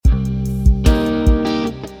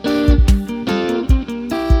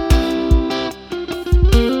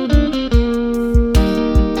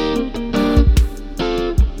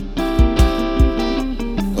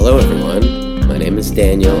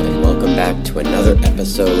another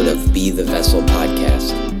episode of Be the Vessel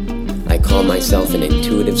podcast. I call myself an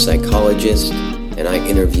intuitive psychologist, and I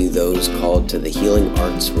interview those called to the healing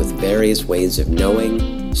arts with various ways of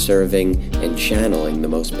knowing, serving, and channeling the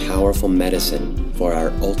most powerful medicine for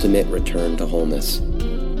our ultimate return to wholeness.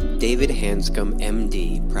 David Hanscom,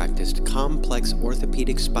 MD, practiced complex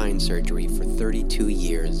orthopedic spine surgery for 32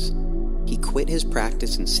 years. He quit his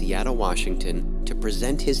practice in Seattle, Washington, to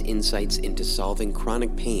present his insights into solving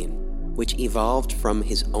chronic pain, which evolved from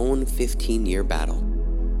his own 15-year battle.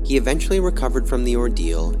 He eventually recovered from the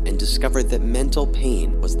ordeal and discovered that mental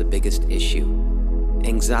pain was the biggest issue.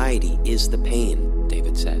 Anxiety is the pain,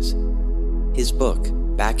 David says. His book,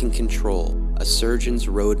 Back in Control, A Surgeon's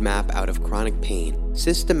Roadmap Out of Chronic Pain,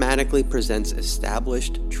 systematically presents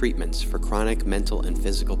established treatments for chronic mental and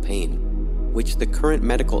physical pain, which the current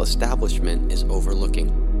medical establishment is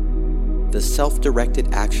overlooking. The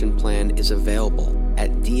Self-Directed Action Plan is available at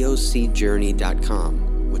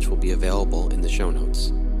docjourney.com, which will be available in the show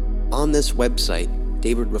notes. On this website,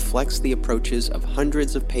 David reflects the approaches of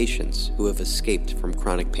hundreds of patients who have escaped from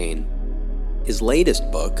chronic pain. His latest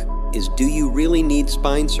book is Do You Really Need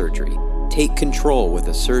Spine Surgery? Take Control with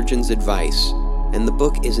a Surgeon's Advice, and the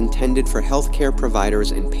book is intended for healthcare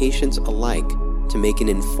providers and patients alike to make an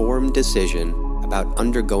informed decision about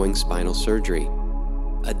undergoing spinal surgery.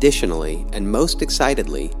 Additionally, and most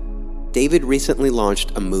excitedly, David recently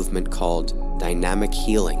launched a movement called Dynamic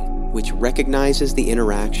Healing, which recognizes the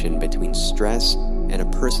interaction between stress and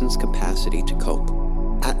a person's capacity to cope.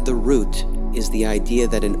 At the root is the idea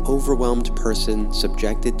that an overwhelmed person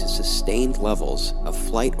subjected to sustained levels of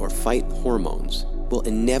flight or fight hormones will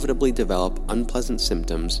inevitably develop unpleasant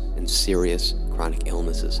symptoms and serious chronic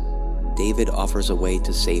illnesses. David offers a way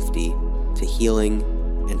to safety, to healing,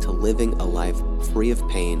 and to living a life free of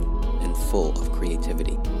pain and full of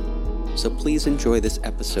creativity. So please enjoy this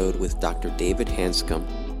episode with Dr. David Hanscom,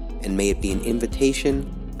 and may it be an invitation,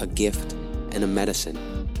 a gift, and a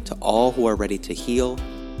medicine to all who are ready to heal,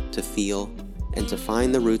 to feel, and to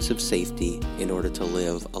find the roots of safety in order to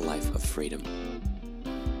live a life of freedom.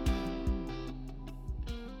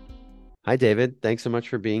 Hi, David. Thanks so much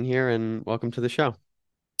for being here, and welcome to the show.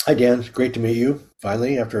 Hi, Dan. It's great to meet you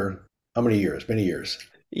finally after how many years? Many years.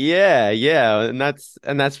 Yeah. And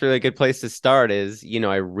that's really a good place to start is,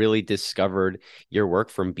 I really discovered your work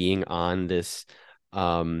from being on this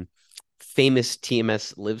famous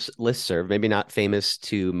TMS listserv, maybe not famous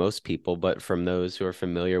to most people, but from those who are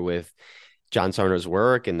familiar with John Sarno's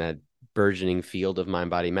work and that burgeoning field of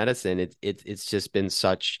mind-body medicine, it's just been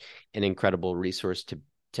such an incredible resource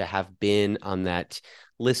to have been on that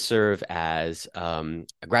listserv as a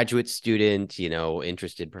graduate student,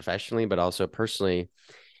 interested professionally, but also personally.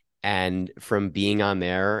 And from being on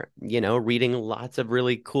there, reading lots of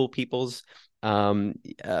really cool people's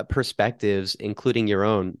perspectives, including your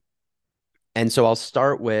own. And so I'll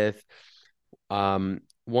start with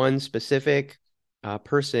one specific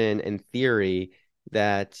person and theory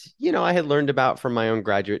that, I had learned about from my own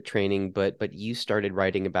graduate training, but you started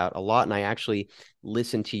writing about a lot. And I actually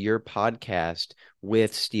listened to your podcast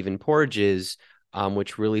with Stephen Porges,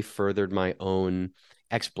 which really furthered my own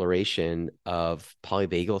exploration of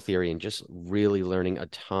polyvagal theory and just really learning a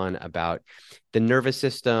ton about the nervous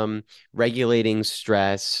system, regulating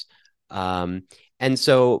stress. And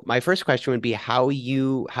so my first question would be how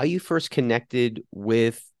you first connected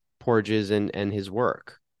with Porges and his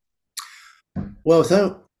work. Well,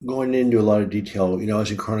 without going into a lot of detail, I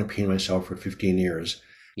was in chronic pain myself for 15 years.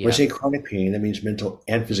 Yeah. When I say chronic pain, that means mental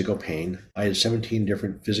and physical pain. I had 17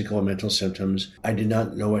 different physical and mental symptoms. I did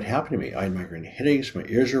not know what happened to me. I had migraine headaches, my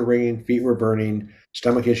ears were ringing, feet were burning,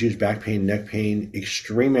 stomach issues, back pain, neck pain,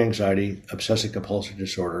 extreme anxiety, obsessive compulsive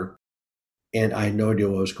disorder. And I had no idea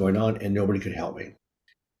what was going on, and nobody could help me.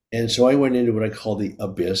 And so I went into what I call the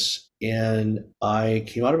abyss, and I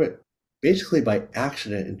came out of it basically by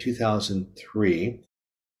accident in 2003.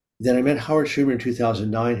 Then I met Howard Schumer in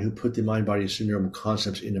 2009, who put the mind-body syndrome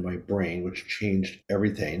concepts into my brain, which changed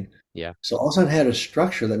everything. Yeah. So all of a sudden I had a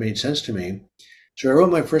structure that made sense to me. So I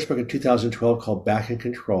wrote my first book in 2012 called Back in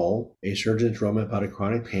Control, A Surgeon's Roadmap Out of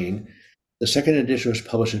Chronic Pain. The second edition was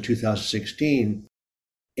published in 2016.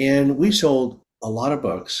 And we sold a lot of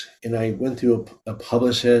books. And I went through a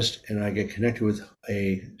publicist, and I get connected with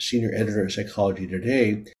a senior editor at Psychology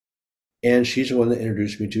Today. And she's the one that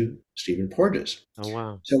introduced me to Stephen Porges. Oh,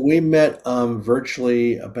 wow. So we met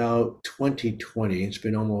virtually about 2020. It's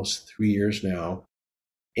been almost 3 years now.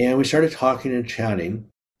 And we started talking and chatting.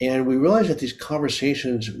 And we realized that these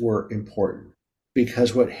conversations were important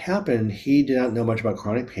because what happened, he did not know much about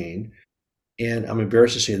chronic pain. And I'm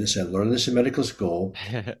embarrassed to say this, I learned this in medical school.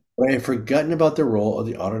 but I had forgotten about the role of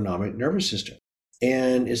the autonomic nervous system.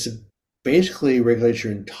 And it's basically regulates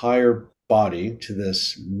your entire body to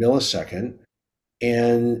this millisecond.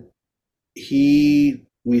 And we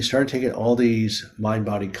started taking all these mind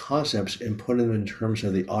body concepts and putting them in terms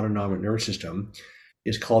of the autonomic nervous system.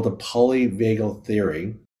 It's called the polyvagal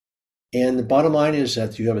theory. And the bottom line is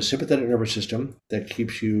that you have a sympathetic nervous system that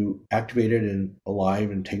keeps you activated and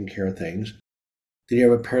alive and taking care of things. Then you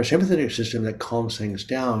have a parasympathetic system that calms things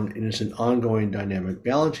down, and it's an ongoing dynamic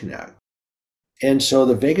balancing act. And so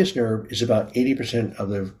the vagus nerve is about 80% of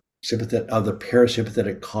the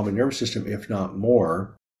parasympathetic calming nervous system, if not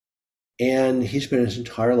more. And he's spent his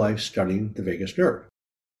entire life studying the vagus nerve.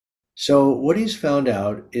 So what he's found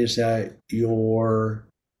out is that your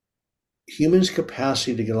human's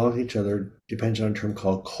capacity to get along with each other depends on a term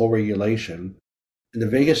called co-regulation. And the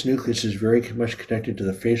vagus nucleus is very much connected to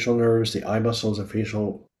the facial nerves, the eye muscles, the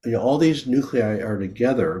facial, all these nuclei are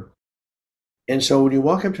together. And so when you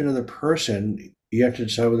walk up to another person, you have to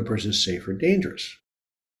decide whether the person is safe or dangerous.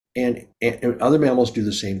 And other mammals do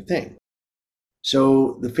the same thing.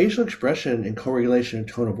 So the facial expression and co-regulation and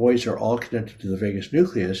tone of voice are all connected to the vagus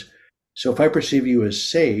nucleus. So if I perceive you as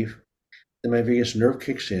safe, then my vagus nerve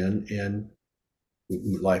kicks in and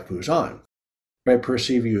life moves on. If I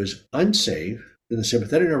perceive you as unsafe, then the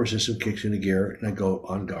sympathetic nervous system kicks into gear and I go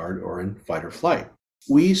on guard or in fight or flight.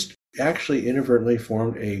 We actually inadvertently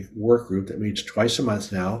formed a work group that meets twice a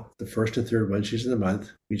month now. The first and third Wednesdays of the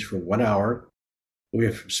month meets for 1 hour. We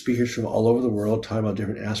have speakers from all over the world talking about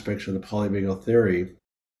different aspects of the polyvagal theory.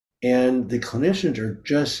 And the clinicians are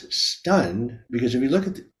just stunned because if you look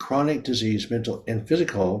at the chronic disease, mental and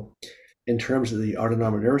physical, in terms of the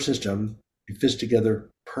autonomic nervous system, it fits together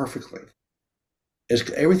perfectly.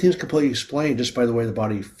 Everything's completely explained just by the way the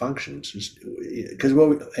body functions. Because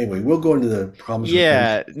anyway, we'll go into the problems with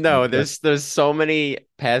Yeah, no, things. there's so many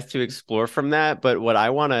paths to explore from that, but what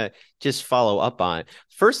I want to just follow up on,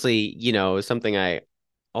 firstly, something I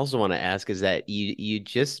also want to ask is that you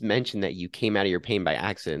just mentioned that you came out of your pain by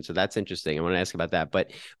accident, so that's interesting. I want to ask about that,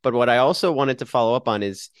 but what I also wanted to follow up on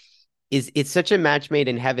is it's such a match made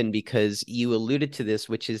in heaven because you alluded to this,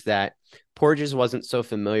 which is that Porges wasn't so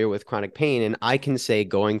familiar with chronic pain, and I can say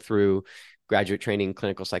going through graduate training in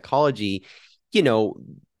clinical psychology, you know,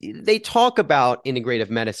 they talk about integrative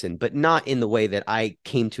medicine, but not in the way that I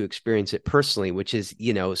came to experience it personally, which is,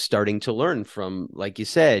 starting to learn from, like you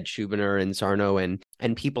said, Schubiner and Sarno and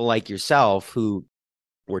people like yourself who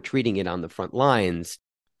were treating it on the front lines.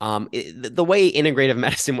 The way integrative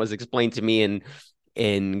medicine was explained to me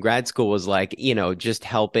in grad school was like, just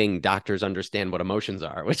helping doctors understand what emotions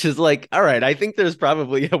are, which is like, all right, I think there's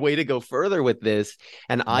probably a way to go further with this.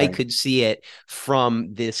 And I Right. could see it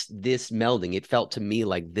from this melding. It felt to me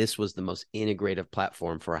like this was the most integrative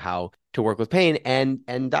platform for how to work with pain,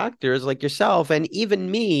 and doctors like yourself and even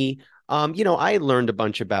me. I learned a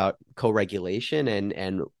bunch about co-regulation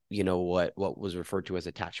and what was referred to as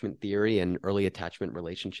attachment theory and early attachment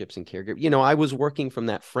relationships and caregiver. I was working from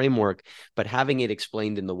that framework, but having it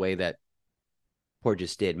explained in the way that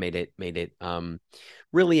Porges did made it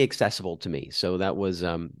really accessible to me. So that was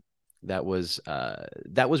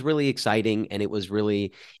really exciting, and it was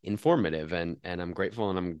really informative, and I'm grateful,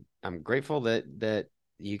 and I'm grateful that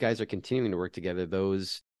you guys are continuing to work together.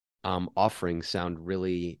 Those offerings sound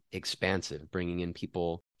really expansive, bringing in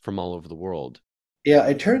people from all over the world. Yeah,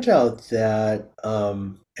 it turns out that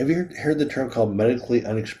have you heard the term called medically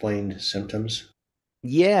unexplained symptoms?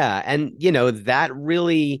 Yeah, and that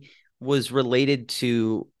really was related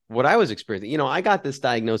to what I was experiencing. I got this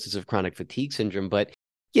diagnosis of chronic fatigue syndrome, but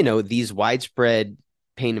these widespread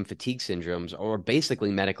pain and fatigue syndromes are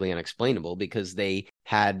basically medically unexplainable because they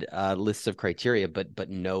had lists of criteria, but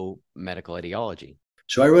no medical etiology.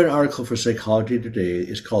 So I read an article for Psychology Today.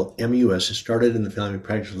 It's called MUS. It started in the Family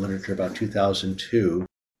Practice Literature about 2002,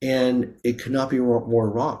 and it could not be more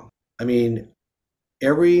wrong. I mean,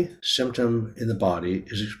 every symptom in the body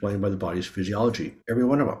is explained by the body's physiology, every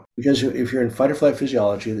one of them. Because if you're in fight or flight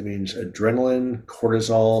physiology, that means adrenaline,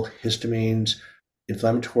 cortisol, histamines,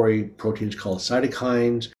 inflammatory proteins called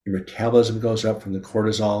cytokines, your metabolism goes up from the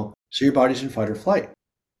cortisol. So your body's in fight or flight.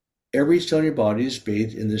 Every cell in your body is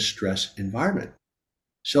bathed in this stress environment.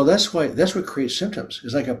 So that's what creates symptoms.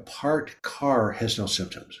 It's like a parked car has no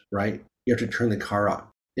symptoms, right? You have to turn the car on.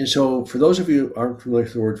 And so for those of you who aren't familiar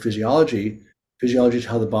with the word physiology is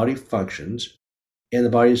how the body functions. And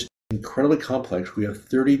the body is incredibly complex. We have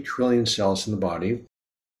 30 trillion cells in the body.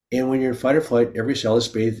 And when you're in fight or flight, every cell is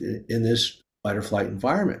bathed in this fight or flight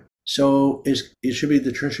environment. So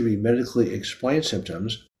the term should be medically explained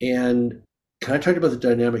symptoms. And can I talk about the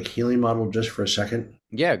dynamic healing model just for a second?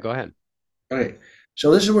 Yeah, go ahead. Okay. So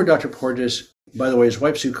this is where Dr. Porges, by the way, his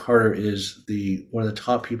wife Sue Carter is one of the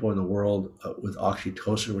top people in the world with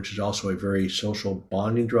oxytocin, which is also a very social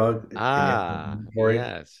bonding drug in the Ah, story.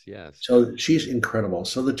 yes, yes. So she's incredible.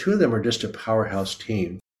 So the two of them are just a powerhouse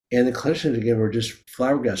team. And the clinicians, again, were just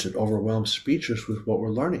flabbergasted, overwhelmed, speechless with what we're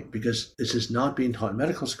learning because this is not being taught in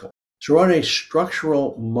medical school. So we're on a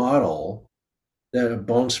structural model that a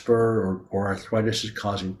bone spur or arthritis is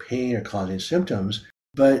causing pain or causing symptoms,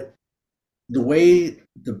 but the way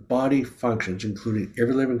the body functions, including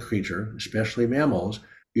every living creature, especially mammals,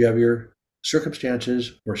 you have your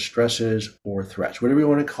circumstances or stresses or threats, whatever you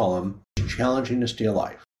want to call them, challenging to stay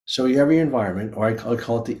alive. So you have your environment, or I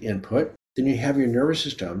call it the input. Then you have your nervous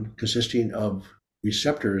system consisting of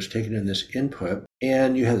receptors taking in this input.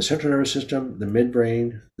 And you have the central nervous system, the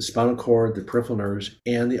midbrain, the spinal cord, the peripheral nerves,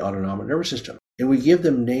 and the autonomic nervous system. And we give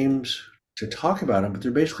them names to talk about them, but they're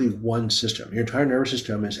basically one system. Your entire nervous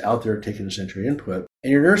system is out there taking the sensory input.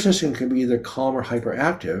 And your nervous system can be either calm or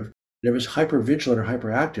hyperactive. And if it's hypervigilant or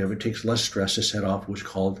hyperactive, it takes less stress to set off what's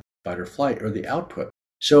called fight or flight, or the output.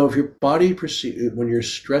 So if your body when your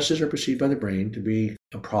stresses are perceived by the brain to be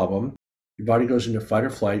a problem, your body goes into fight or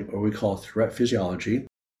flight, or we call threat physiology,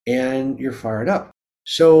 and you're fired up.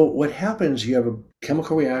 So what happens, you have a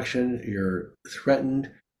chemical reaction, you're threatened,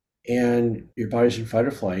 and your body's in fight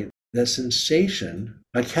or flight. That sensation,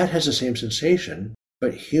 my cat has the same sensation,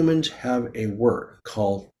 but humans have a word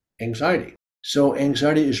called anxiety. So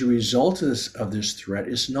anxiety is a result of this threat.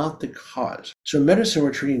 It's not the cause. So in medicine,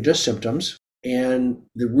 we're treating just symptoms, and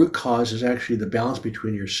the root cause is actually the balance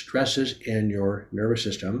between your stresses and your nervous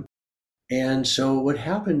system. And so what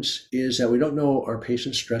happens is that we don't know our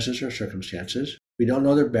patient's stresses or circumstances. We don't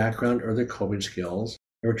know their background or their coping skills.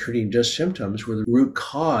 And we're treating just symptoms where the root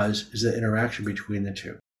cause is the interaction between the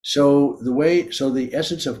two. So the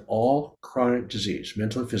essence of all chronic disease,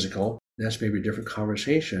 mental and physical, and that's maybe a different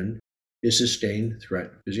conversation, is sustained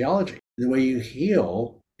threat physiology. The way you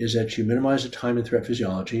heal is that you minimize the time in threat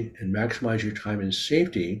physiology and maximize your time in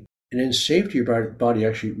safety. And in safety, your body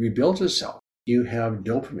actually rebuilds itself. You have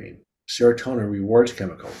dopamine, serotonin, rewards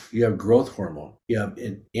chemical. You have growth hormone. You have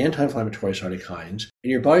anti-inflammatory cytokines.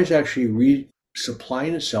 And your body's actually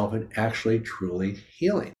resupplying itself and actually truly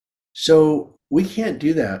healing. So we can't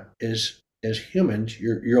do that as humans.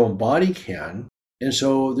 Your own body can. And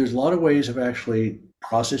so there's a lot of ways of actually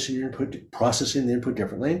processing the input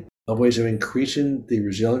differently, of ways of increasing the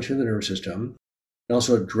resiliency of the nervous system, and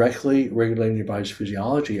also directly regulating your body's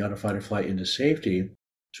physiology out of fight or flight into safety.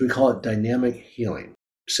 So we call it dynamic healing.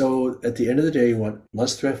 So at the end of the day, you want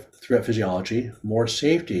less threat physiology, more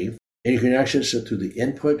safety, and you can actually sit through the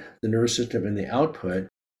input, the nervous system, and the output,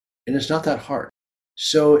 and it's not that hard.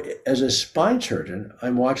 So as a spine surgeon,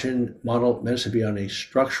 I'm watching model medicine be on a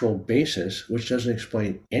structural basis, which doesn't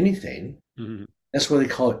explain anything. Mm-hmm. That's why they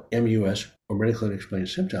call it MUS, or medically unexplained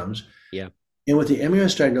symptoms. Yeah. And what the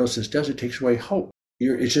MUS diagnosis does, it takes away hope.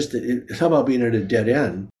 It's not about being at a dead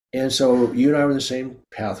end. And so you and I are in the same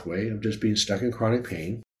pathway of just being stuck in chronic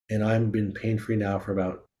pain. And I've been pain-free now for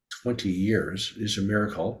about 20 years. It's a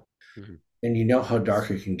miracle. Mm-hmm. And you know how dark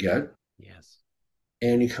it can get. Yes.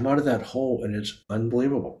 And you come out of that hole and it's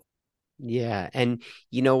unbelievable. Yeah. And,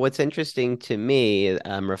 what's interesting to me,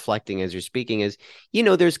 reflecting as you're speaking is,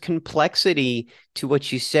 there's complexity to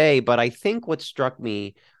what you say, but I think what struck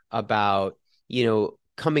me about,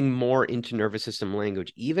 coming more into nervous system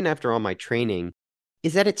language, even after all my training,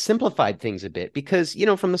 is that it simplified things a bit because,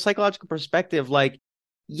 from the psychological perspective, like,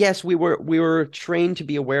 yes, we were trained to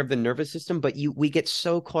be aware of the nervous system, but we get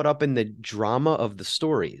so caught up in the drama of the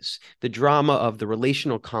stories, the drama of the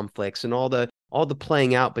relational conflicts and all the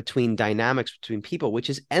playing out between dynamics between people, which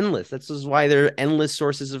is endless. This is why there are endless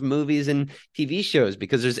sources of movies and TV shows,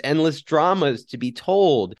 because there's endless dramas to be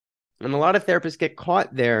told. And a lot of therapists get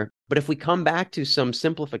caught there. But if we come back to some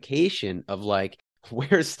simplification of like,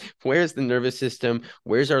 where's the nervous system?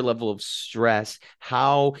 Where's our level of stress?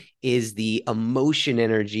 How is the emotion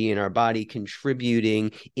energy in our body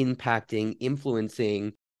contributing, impacting,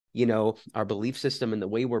 influencing, our belief system and the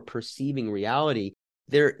way we're perceiving reality?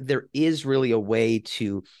 There is really a way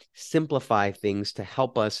to simplify things to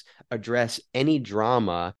help us address any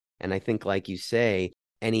drama. And I think, like you say,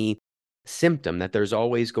 any symptom, that there's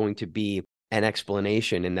always going to be an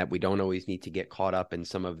explanation and that we don't always need to get caught up in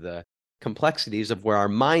some of the complexities of where our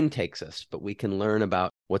mind takes us, but we can learn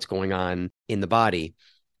about what's going on in the body.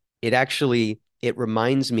 It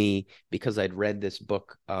reminds me, because I'd read this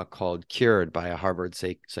book called Cured by a Harvard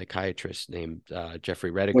psychiatrist named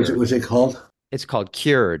Jeffrey Rediger. What's it called? It's called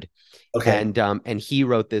Cured. Okay. And he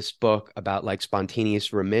wrote this book about like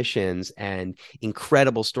spontaneous remissions and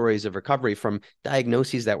incredible stories of recovery from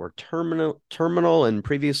diagnoses that were terminal and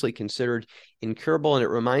previously considered incurable. And it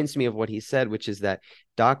reminds me of what he said, which is that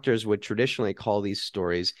doctors would traditionally call these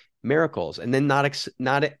stories miracles and then not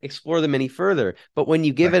explore them any further. But when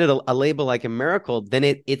you give Right. it a label like a miracle, then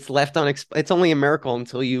it's left it's only a miracle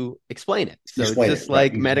until you explain it. So it's Explain it. just Right.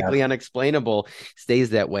 like medically Exactly. unexplainable stays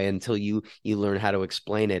that way until you learn how to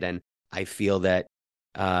explain it. And I feel that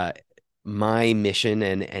uh, my mission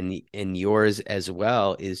and yours as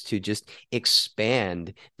well is to just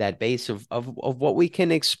expand that base of what we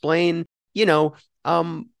can explain, you know,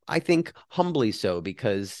 I think humbly so,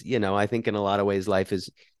 because, I think in a lot of ways life is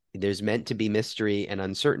there's meant to be mystery and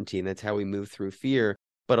uncertainty, and that's how we move through fear.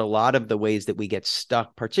 But a lot of the ways that we get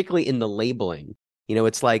stuck, particularly in the labeling,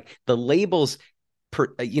 it's like the labels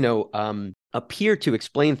appear to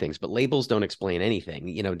explain things, but labels don't explain anything.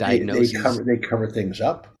 They Diagnoses, cover things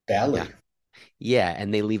up yeah, badly. yeah,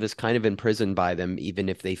 and they leave us kind of imprisoned by them, even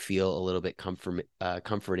if they feel a little bit comforting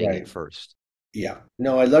at Right. first. Yeah.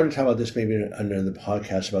 No, I'd love to talk about this maybe in another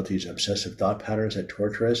podcast about these obsessive thought patterns that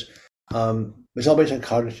torture us. It's all based on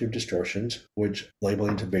cognitive distortions, which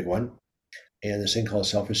labeling is a big one. And this thing called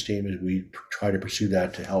self-esteem is we try to pursue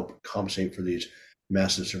that to help compensate for these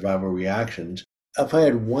massive survival reactions. If I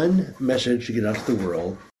had one message to get out to the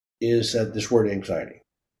world, is that this word anxiety.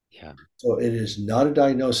 Yeah, So it is not a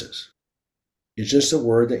diagnosis. It's just a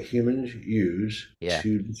word that humans use yeah,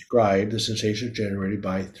 to describe the sensations generated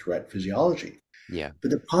by threat physiology. yeah,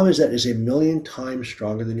 But the problem is that it's a million times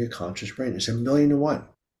stronger than your conscious brain. It's a million to one.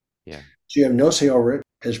 yeah, So you have no say over it.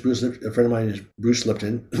 As a friend of mine is Bruce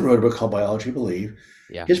Lipton, wrote a book called Biology Believe.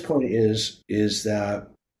 yeah. His point is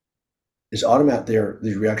that it's automatic.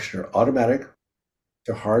 These reactions are automatic.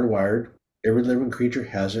 They're hardwired. Every living creature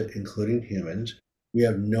has it, including humans. We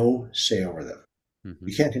have no say over them. Hmm.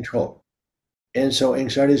 We can't control it. And so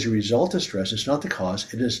anxiety is a result of stress. It's not the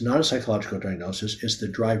cause. It is not a psychological diagnosis. It's the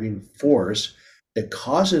driving force that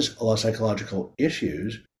causes a lot of psychological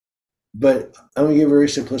issues. But I'm going to give a very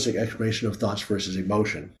simplistic explanation of thoughts versus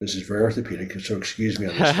emotion. This is very orthopedic, so excuse me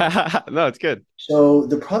on this one. No, it's good. So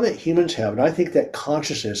the problem that humans have, and I think that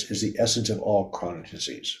consciousness is the essence of all chronic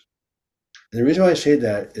disease. And the reason why I say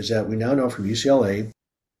that is that we now know from UCLA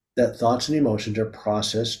that thoughts and emotions are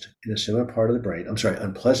processed in a similar part of the brain. I'm sorry,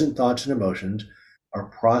 unpleasant thoughts and emotions are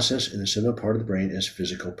processed in a similar part of the brain as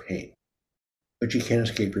physical pain. But you can't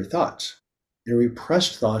escape your thoughts. And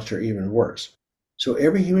repressed thoughts are even worse. So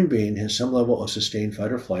every human being has some level of sustained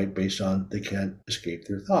fight or flight based on they can't escape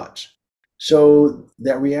their thoughts. So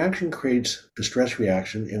that reaction creates a stress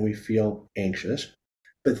reaction and we feel anxious.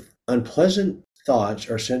 But unpleasant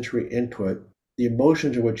thoughts are sensory input. The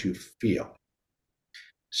emotions are what you feel.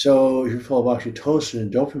 So if you're full of oxytocin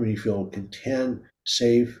and dopamine, you feel content,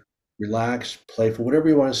 safe, relaxed, playful, whatever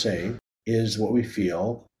you want to say is what we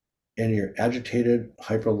feel. And you're agitated,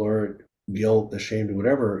 hyper alert, guilt, ashamed,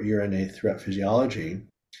 whatever, you're in a threat physiology.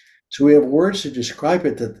 So we have words to describe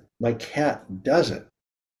it that my cat doesn't.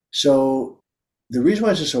 So the reason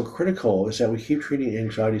why this is so critical is that we keep treating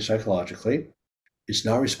anxiety psychologically. It's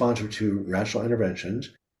not responsive to rational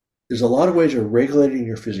interventions. There's a lot of ways of regulating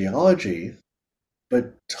your physiology,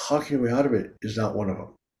 but talking your way out of it is not one of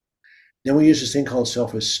them. Then we use this thing called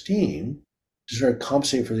self-esteem to sort of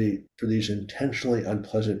compensate for these intentionally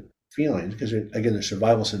unpleasant feelings, because again, they're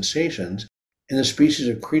survival sensations. And the species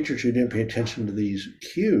of creatures who didn't pay attention to these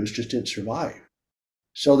cues just didn't survive.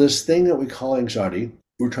 So this thing that we call anxiety,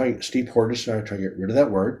 Steve Portis and I are trying to get rid of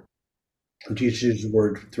that word and teach you the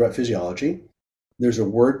word threat physiology. There's a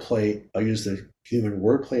word play. I'll use the human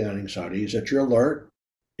word play on anxiety, is that you're alert,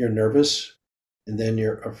 you're nervous, and then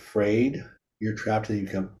you're afraid, you're trapped, and you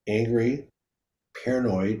become angry,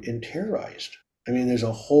 paranoid, and terrorized. I mean, there's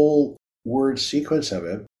a whole word sequence of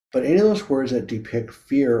it, but any of those words that depict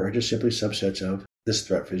fear are just simply subsets of this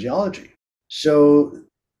threat physiology. So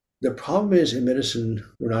the problem is in medicine,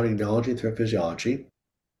 we're not acknowledging threat physiology.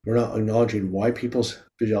 We're not acknowledging why people's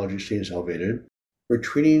physiology state is elevated. We're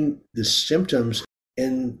treating the symptoms,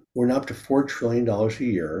 and we're now up to $4 trillion a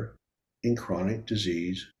year in chronic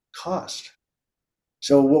disease cost.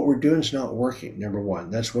 So what we're doing is not working, number one.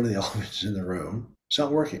 That's one of the elephants in the room. It's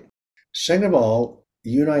not working. Second of all,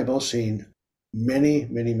 you and I have both seen many,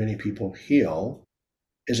 many, many people heal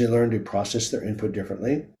as they learn to process their input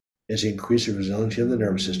differently, as they increase the resiliency of the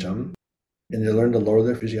nervous system, and they learn to lower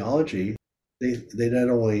their physiology. They not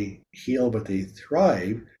only heal, but they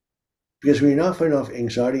thrive, because when you're not fighting off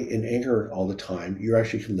anxiety and anger all the time, you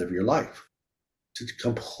actually can live your life. It's a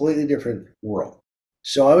completely different world.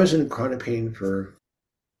 So I was in chronic pain for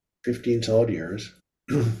 15 solid years.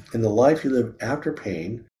 And the life you live after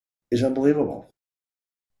pain is unbelievable.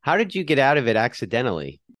 How did you get out of it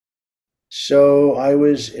accidentally? So I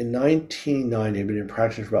was in 1990. I've been in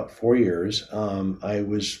practice for about 4 years.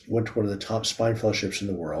 Went to one of the top spine fellowships in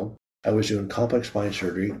the world. I was doing complex spine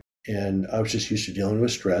surgery, and I was just used to dealing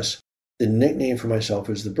with stress. The nickname for myself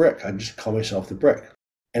is the Brick. I just call myself the Brick,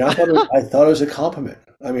 and I thought it was a compliment.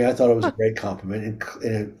 I mean, I thought it was a great compliment,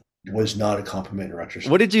 and it was not a compliment in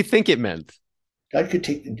retrospect. What did you think it meant? I could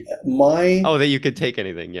take my Oh, that you could take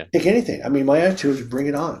anything. Yeah. take anything. I mean, my attitude was bring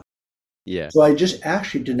it on. Yeah. So I just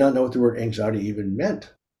actually did not know what the word anxiety even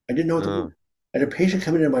meant. I didn't know what the Oh, word. I had a patient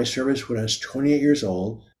come into my service when I was 28 years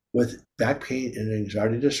old with back pain and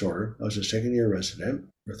anxiety disorder. I was a second year resident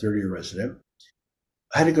or third year resident.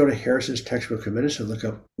 I had to go to Harrison's textbook of medicine and look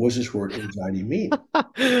up what does this word anxiety mean.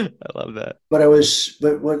 I love that. But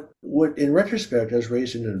what in retrospect, I was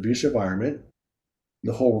raised in an abusive environment.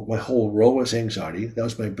 My whole role was anxiety. That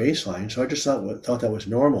was my baseline. So I just thought that was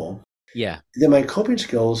normal. Yeah. Then my coping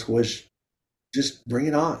skills was just bring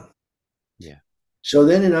it on. Yeah. So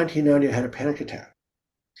then in 1990, I had a panic attack.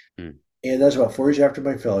 Mm. And that's about 4 years after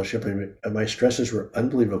my fellowship, and my stresses were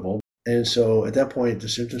unbelievable. And so at that point, the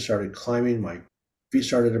symptoms started climbing. My feet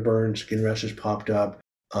started to burn, skin rashes popped up,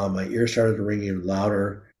 my ears started to ring even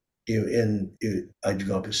louder. I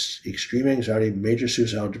developed extreme anxiety, major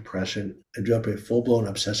suicidal depression. I developed a full-blown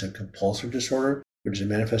obsessive compulsive disorder, which is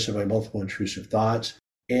manifested by multiple intrusive thoughts.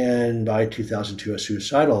 And by 2002, I was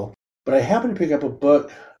suicidal. But I happened to pick up a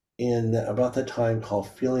book in about that time called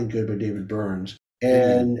Feeling Good by David Burns.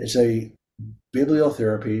 And it's a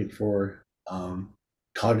bibliotherapy for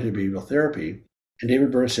cognitive behavioral therapy. And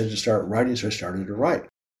David Burns said to start writing, so I started to write.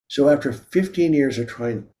 So after 15 years of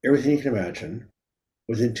trying everything you can imagine,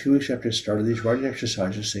 within 2 weeks after I started these writing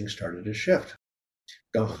exercises, things started to shift.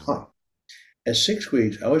 At 6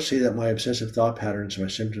 weeks, I would say that my obsessive thought patterns and my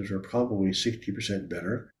symptoms were probably 60%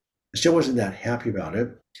 better. I still wasn't that happy about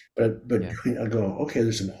it, but I go, okay,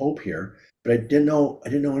 there's some hope here. But I didn't know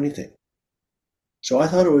anything. So I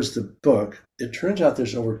thought it was the book. It turns out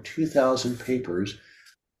there's over 2,000 papers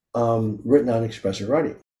written on expressive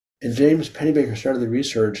writing. And James Pennebaker started the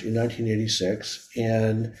research in 1986,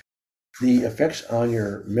 and the effects on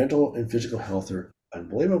your mental and physical health are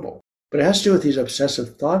unbelievable. But it has to do with these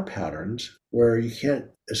obsessive thought patterns where you can't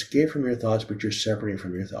escape from your thoughts, but you're separating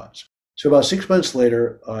from your thoughts. So about 6 months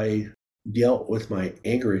later, I dealt with my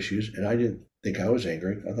anger issues, and I didn't think I was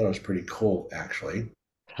angry. I thought I was pretty cool, actually.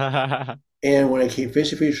 And when I came face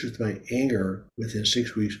to face with my anger, within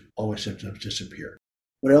 6 weeks, all my symptoms disappeared.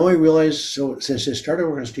 What I only realized, so since I started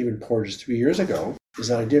working on Stephen Porges 3 years ago, is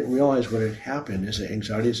that I didn't realize what had happened is that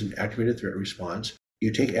anxiety is an activated threat response.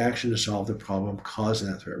 You take action to solve the problem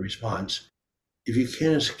causing that threat response. If you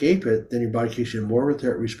can't escape it, then your body kicks in more of a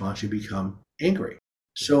threat response. You become angry.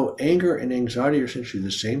 So anger and anxiety are essentially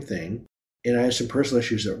the same thing. And I had some personal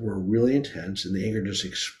issues that were really intense, and the anger just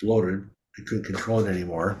exploded. I couldn't control it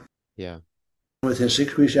anymore. Yeah. Within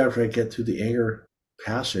 6 weeks after I get through the anger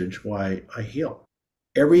passage, I heal.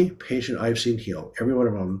 Every patient I've seen heal, every one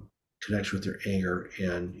of them connects with their anger,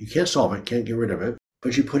 and you can't solve it, can't get rid of it,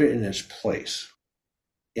 but you put it in its place.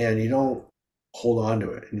 And you don't hold on to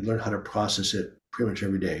it, and you learn how to process it pretty much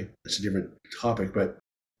every day. It's a different topic, but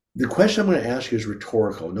the question I'm going to ask you is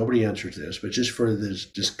rhetorical. Nobody answers this, but just for this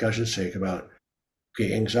discussion's sake about,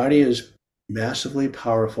 okay, anxiety is massively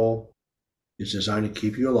powerful. It's designed to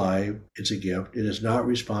keep you alive. It's a gift. It is not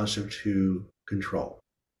responsive to control.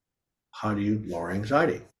 How do you lower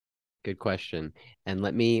anxiety? Good question. And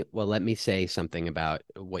let me say something about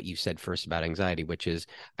what you said first about anxiety, which is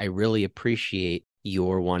I really appreciate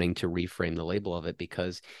your wanting to reframe the label of it,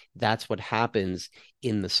 because that's what happens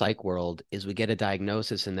in the psych world is we get a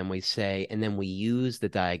diagnosis and then we use the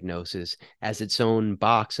diagnosis as its own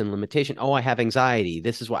box and limitation. Oh, I have anxiety.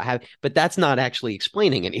 This is what I have. But that's not actually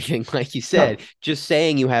explaining anything. Like you said, No. just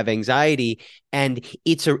saying you have anxiety and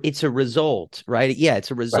it's a result, right? Yeah,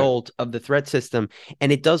 it's a result of the threat system.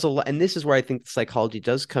 And it does a lot. And this is where I think the psychology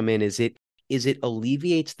does come in, is it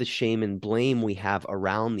alleviates the shame and blame we have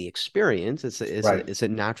around the experience. It's a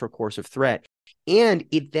natural course of threat. And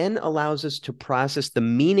it then allows us to process the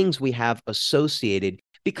meanings we have associated,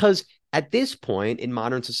 because at this point in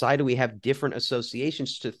modern society, we have different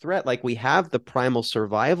associations to threat. Like we have the primal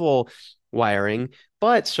survival wiring,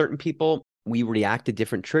 but certain people, we react to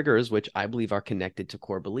different triggers, which I believe are connected to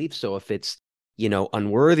core beliefs. So if it's,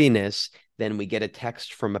 unworthiness, then we get a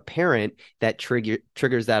text from a parent that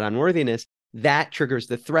triggers that unworthiness. That triggers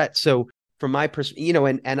the threat. So from my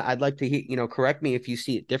perspective, and I'd like to hear, correct me if you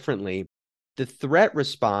see it differently. The threat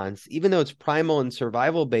response, even though it's primal and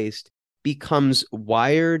survival based, becomes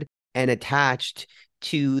wired and attached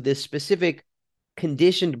to the specific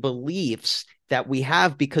conditioned beliefs that we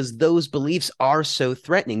have, because those beliefs are so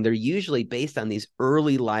threatening. They're usually based on these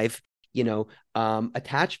early life,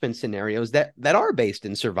 attachment scenarios that are based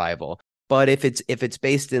in survival. But if it's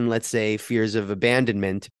based in, let's say, fears of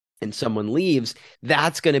abandonment, and someone leaves,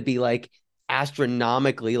 that's going to be like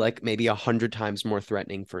astronomically, like maybe 100 times more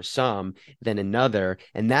threatening for some than another.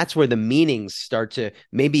 And that's where the meanings start to,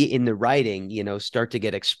 maybe in the writing, start to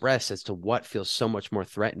get expressed as to what feels so much more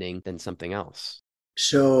threatening than something else.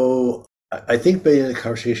 So I think by the end of the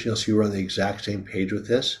conversation, you'll see we're on the exact same page with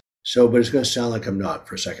this. So, but it's going to sound like I'm not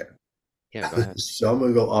for a second. Yeah, go ahead. So I'm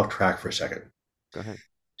going to go off track for a second. Go ahead.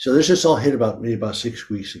 So this just all hit maybe about 6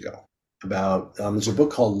 weeks ago. There's a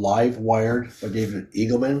book called Live Wired by David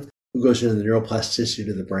Eagleman, who goes into the neuroplasticity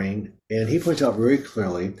of the brain. And he points out very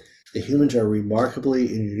clearly that humans are remarkably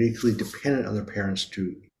and uniquely dependent on their parents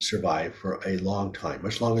to survive for a long time,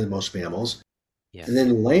 much longer than most mammals. Yeah. And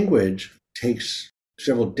then language takes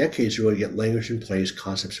several decades to really get language in place,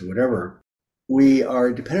 concepts and whatever. We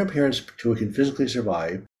are dependent on parents till we can physically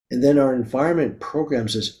survive. And then our environment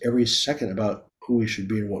programs us every second about who we should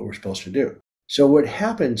be and what we're supposed to do. So what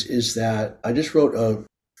happens is that I just wrote a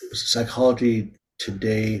Psychology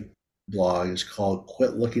Today blog. It's called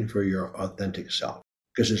Quit Looking for Your Authentic Self,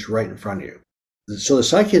 because it's right in front of you. So the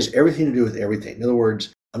psyche has everything to do with everything. In other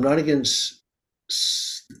words, I'm not against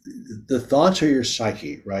the thoughts are your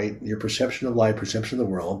psyche, right? Your perception of life, perception of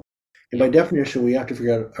the world. And by definition, we have to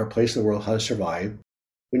figure out our place in the world, how to survive.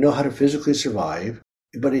 We know how to physically survive.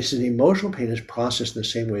 But he says emotional pain is processed in the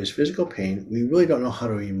same way as physical pain. We really don't know how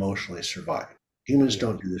to emotionally survive. Humans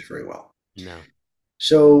don't do this very well. No.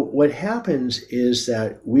 So what happens is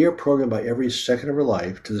that we are programmed by every second of our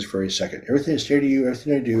life to this very second. Everything I say to you,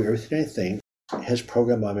 everything I do, everything I think has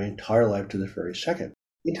programmed my entire life to this very second.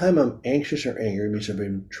 Anytime I'm anxious or angry, it means I've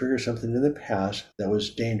been triggered something in the past that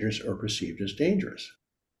was dangerous or perceived as dangerous.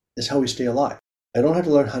 That's how we stay alive. I don't have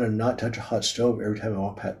to learn how to not touch a hot stove every time I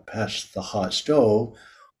walk past the hot stove.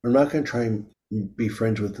 I'm not going to try and be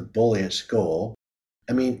friends with the bully at school.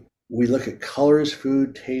 I mean, we look at colors,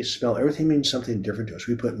 food, taste, smell. Everything means something different to us.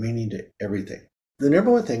 We put meaning to everything. The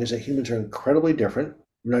number one thing is that humans are incredibly different.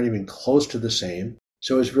 We're not even close to the same.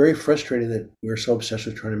 So it's very frustrating that we're so obsessed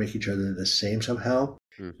with trying to make each other the same somehow.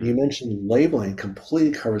 Mm-hmm. You mentioned labeling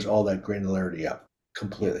completely covers all that granularity up,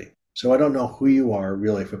 completely. So I don't know who you are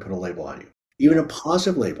really if I put a label on you. Even a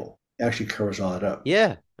positive label actually covers all that up.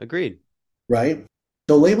 Yeah, agreed. Right?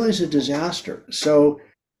 So labeling is a disaster. So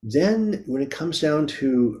then when it comes down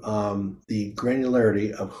to the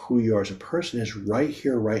granularity of who you are as a person is right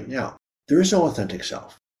here, right now. There is no authentic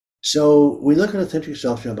self. So we look at authentic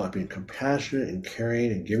self about being compassionate and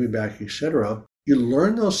caring and giving back, etc. You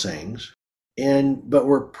learn those things, but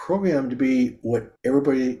we're programmed to be what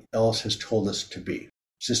everybody else has told us to be.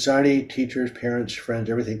 Society, teachers, parents, friends,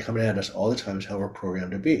 everything coming at us all the time is how we're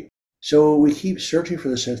programmed to be. So we keep searching for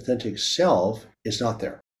this authentic self. It's not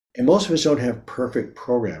there. And most of us don't have perfect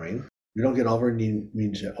programming. We don't get all of our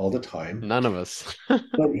needs all the time. None of us.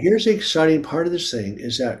 But here's the exciting part of this thing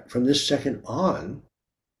is that from this second on,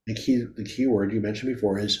 the key word you mentioned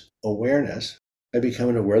before is awareness. By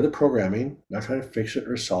becoming aware of the programming, not trying to fix it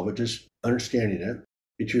or solve it, just understanding it.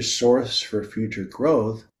 It's your source for future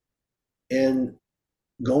growth. And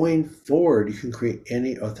going forward, you can create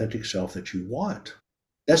any authentic self that you want.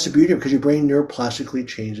 That's the beauty of it, because your brain neuroplastically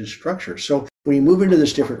changes structure. So when you move into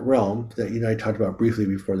this different realm that you and I talked about briefly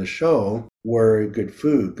before the show, where good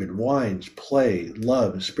food, good wines, play,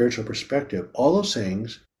 love, spiritual perspective, all those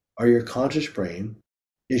things are your conscious brain.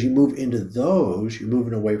 As you move into those, you're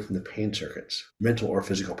moving away from the pain circuits, mental or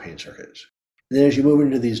physical pain circuits. And then as you move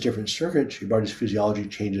into these different circuits, your body's physiology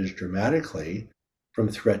changes dramatically from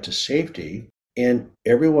threat to safety. And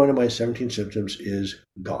every one of my 17 symptoms is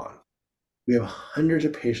gone. We have hundreds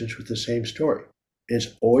of patients with the same story. And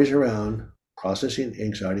it's always around processing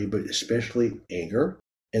anxiety, but especially anger.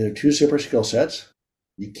 And they're two separate skill sets.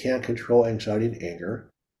 You can't control anxiety and anger.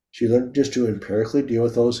 So you learn just to empirically deal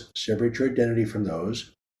with those, separate your identity from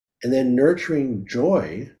those. And then nurturing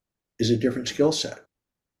joy is a different skill set.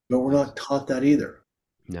 But we're not taught that either.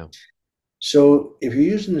 No. So if you're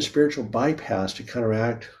using the spiritual bypass to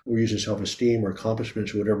counteract, we're using self-esteem or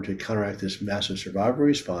accomplishments or whatever to counteract this massive survival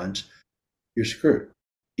response, you're screwed.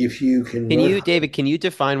 If you David, can you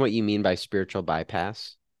define what you mean by spiritual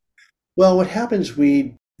bypass? Well, what happens,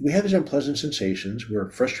 we have these unpleasant sensations.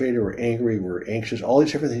 We're frustrated, we're angry, we're anxious, all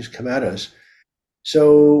these different things come at us.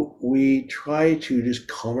 So we try to just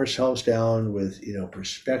calm ourselves down with,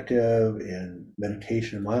 perspective and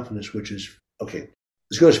meditation and mindfulness, which is, okay,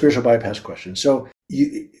 let's go to spiritual bypass question. So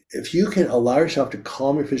if you can allow yourself to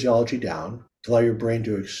calm your physiology down, to allow your brain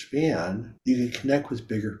to expand, you can connect with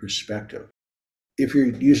bigger perspective. If you're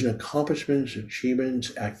using accomplishments,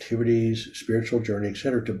 achievements, activities, spiritual journey,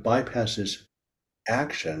 etc., to bypass this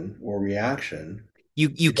action or reaction, You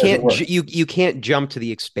it doesn't can't work. you can't jump to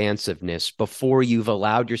the expansiveness before you've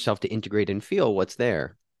allowed yourself to integrate and feel what's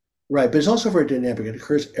there. Right. But it's also very dynamic. It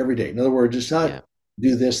occurs every day. In other words, it's Yeah. not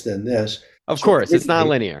do this, then this. Of So course, every it's not day,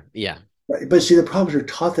 linear. Yeah. right, but see, the problem is you're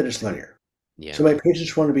taught that it's linear. Yeah. So my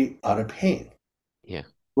patients want to be out of pain Yeah.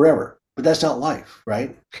 forever, but that's not life,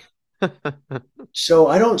 right? So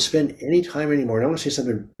I don't spend any time anymore. And I want to say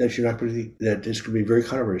something that you're not going to, that is going to be very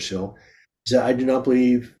controversial. Is that I do not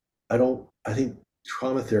believe, I think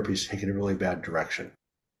trauma therapy is taking a really bad direction.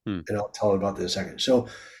 Hmm. And I'll tell you about that in a second. So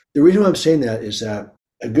the reason why I'm saying that is that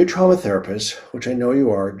a good trauma therapist, which I know you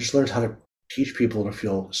are, just learns how to teach people to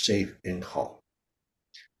feel safe and calm.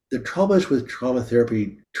 The trouble is with trauma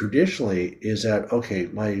therapy traditionally is that, okay,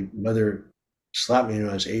 my mother slapped me when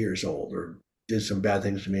I was 8 years old, or did some bad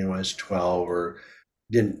things to me when I was 12, or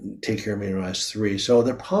didn't take care of me when I was 3. So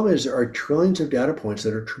the problem is there are trillions of data points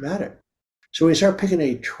that are traumatic. So when you start picking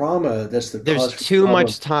a trauma that's the There's cause for the too problem,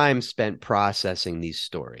 much time spent processing these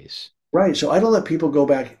stories. right? So I don't let people go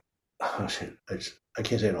back. I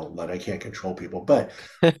can't say I don't let, I can't control people, but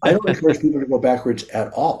I don't encourage people to go backwards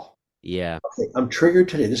at all. Yeah. Okay, I'm triggered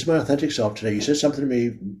today. This is my authentic self today. You said something to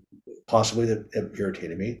me, possibly that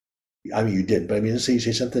irritated me. I mean, you didn't, but I mean, let's say you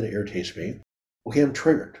say something that irritates me. Okay, I'm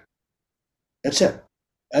triggered. That's it.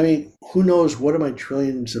 I mean, who knows what are my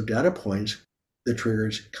trillions of data points the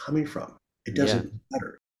trigger's coming from? It Yeah. doesn't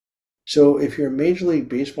matter. So if you're a major league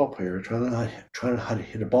baseball player trying to how to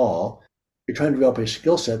hit a ball, you're trying to develop a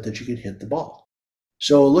skill set that you can hit the ball.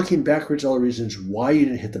 So looking backwards, all the reasons why you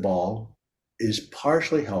didn't hit the ball is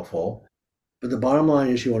partially helpful, but the bottom line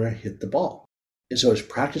is you want to hit the ball. And so it's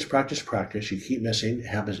practice, practice, practice. You keep missing. It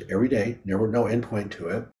happens every day. Never no endpoint to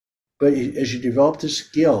it. But as you develop the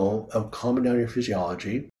skill of calming down your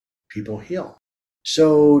physiology, people heal.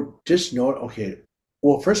 So just know, okay,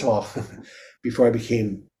 well, first of all, before I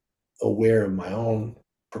became aware of my own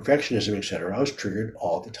perfectionism, etc., I was triggered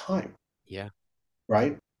all the time, Yeah.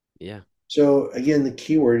 right? Yeah. So again, the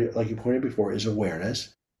key word, like you pointed before, is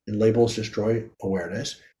awareness, and labels destroy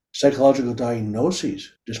awareness. Psychological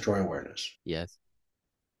diagnoses destroy awareness. Yes.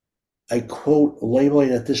 I quote, labeling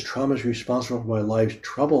that this trauma is responsible for my life's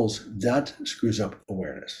troubles, that screws up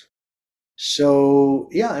awareness. So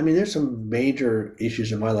yeah, I mean, there's some major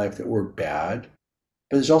issues in my life that were bad,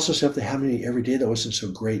 but there's also stuff that happened to me every day that wasn't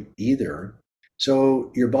so great either.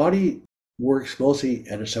 So your body works mostly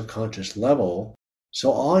at a subconscious level.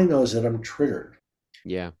 So all I know is that I'm triggered.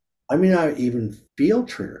 Yeah. I may not even feel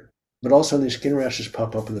triggered, but all of a sudden these skin rashes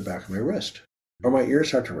pop up in the back of my wrist, or my ears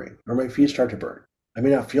start to ring, or my feet start to burn. I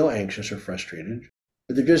may not feel anxious or frustrated,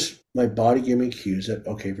 but they're just my body giving me cues that,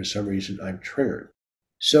 okay, for some reason I'm triggered.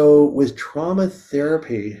 So with trauma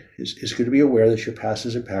therapy, it's good to be aware that your past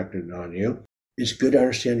is impacted on you. It's good to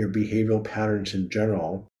understand your behavioral patterns in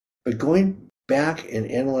general, but going back and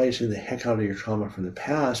analyzing the heck out of your trauma from the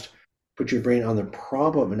past, put your brain on the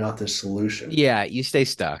problem and not the solution. Yeah, you stay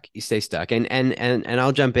stuck. You stay stuck. And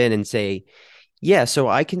I'll jump in and say, yeah, so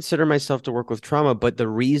I consider myself to work with trauma, but the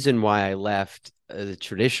reason why I left the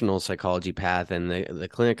traditional psychology path and the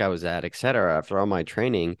clinic I was at, et cetera, after all my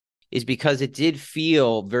training is because it did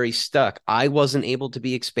feel very stuck. I wasn't able to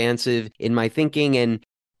be expansive in my thinking,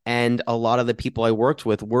 and a lot of the people I worked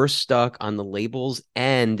with were stuck on the labels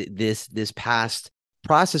and this past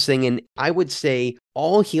processing. And I would say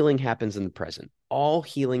all healing happens in the present. All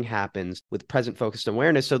healing happens with present focused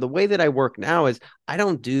awareness. So the way that I work now is I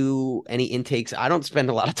don't do any intakes. I don't spend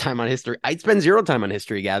a lot of time on history. I spend zero time on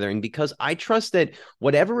history gathering because I trust that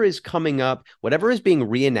whatever is coming up, whatever is being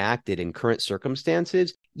reenacted in current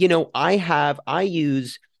circumstances, I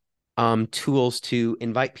use tools to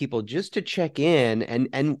invite people just to check in,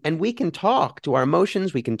 and we can talk to our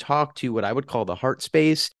emotions. We can talk to what I would call the heart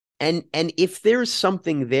space. And if there's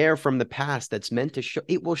something there from the past that's meant to show,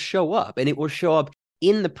 it will show up, and it will show up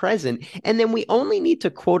in the present. And then we only need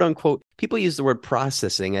to quote unquote, people use the word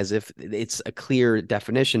processing as if it's a clear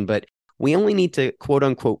definition, but we only need to quote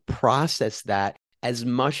unquote process that as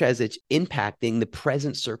much as it's impacting the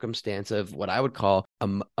present circumstance of what I would call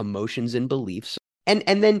emotions and beliefs.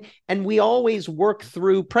 And we always work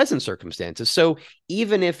through present circumstances. So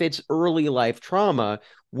even if it's early life trauma,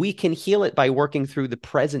 we can heal it by working through the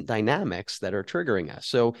present dynamics that are triggering us.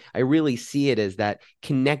 So I really see it as that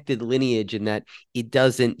connected lineage, and that it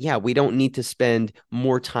doesn't, yeah, we don't need to spend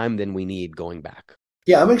more time than we need going back.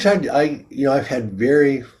 Yeah, I'm excited. I've had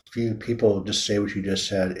very few people just say what you just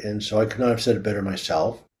said. And so I could not have said it better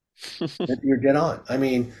myself. But you're dead on. I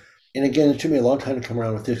mean, and again, it took me a long time to come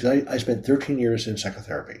around with this. I spent 13 years in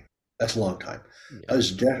psychotherapy. That's a long time.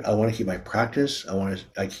 Yeah. I want to keep my practice. I want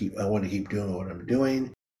to keep doing what I'm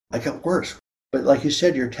doing. I got worse. But like you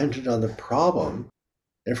said, you're attentive on the problem.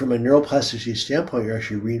 And from a neuroplasticity standpoint, you're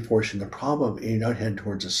actually reinforcing the problem and you're not heading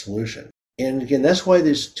towards a solution. And again, that's why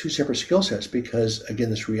there's two separate skill sets, because again,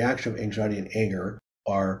 this reaction of anxiety and anger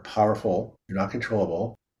are powerful. They're not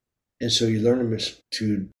controllable. And so you learn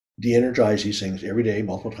to de-energize these things every day,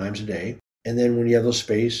 multiple times a day. And then when you have those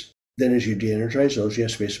space, then as you de-energize those, you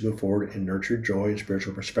have space to move forward and nurture joy and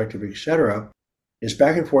spiritual perspective, etc. It's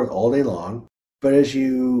back and forth all day long. But as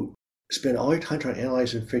you spend all your time trying to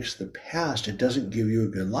analyze and fix the past, it doesn't give you a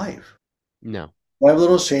good life. No. I have a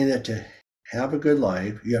little saying that to have a good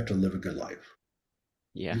life, you have to live a good life.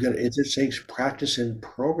 Yeah. It just takes practice and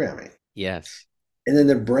programming. Yes. And then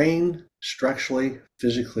the brain structurally,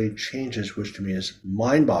 physically changes, which to me is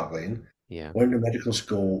mind-boggling. Yeah. Went into medical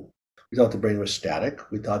school, we thought the brain was static.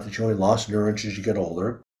 We thought that you only lost neurons as you get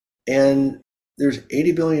older. And there's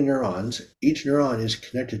 80 billion neurons. Each neuron is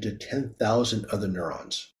connected to 10,000 other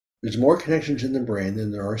neurons. There's more connections in the brain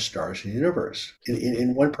than there are stars in the universe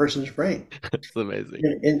in one person's brain. That's amazing.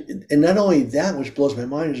 And not only that, which blows my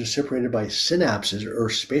mind, is they're separated by synapses or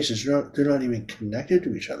spaces. They're not even connected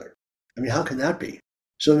to each other. I mean, how can that be?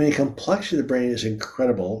 So the complexity of the brain is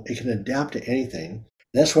incredible. It can adapt to anything.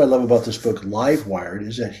 That's what I love about this book, Live Wired,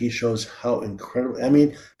 is that he shows how incredible. I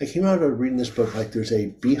mean, I came out of reading this book like there's a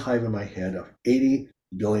beehive in my head of 80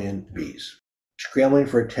 billion bees scrambling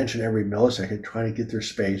for attention every millisecond, trying to get their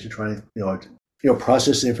space and trying to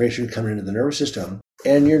process the information coming into the nervous system.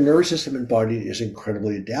 And your nervous system and body is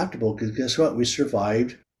incredibly adaptable because guess what? We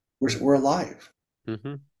survived. We're alive.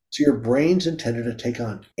 Mm-hmm. So your brain's intended to take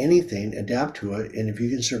on anything, adapt to it, and if you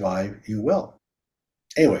can survive, you will.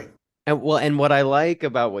 Anyway. And what I like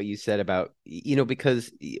about what you said about,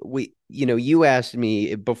 because you asked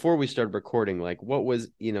me before we started recording, like, what was,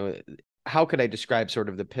 how could I describe sort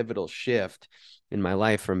of the pivotal shift in my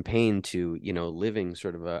life from pain to, living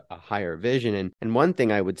sort of a higher vision. And one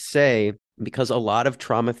thing I would say, because a lot of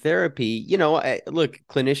trauma therapy, look,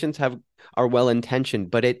 clinicians are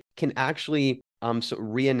well-intentioned, but it can actually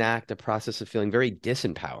reenact a process of feeling very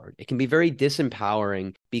disempowered. It can be very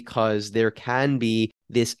disempowering because there can be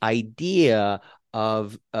this idea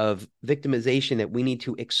of victimization that we need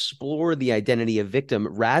to explore the identity of victim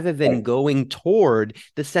rather than going toward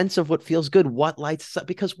the sense of what feels good, what lights us up,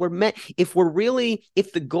 because if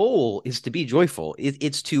the goal is to be joyful,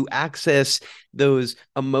 it's to access those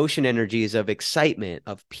emotion energies of excitement,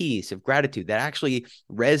 of peace, of gratitude that actually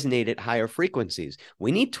resonate at higher frequencies.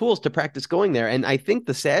 We need tools to practice going there. And I think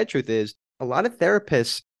the sad truth is a lot of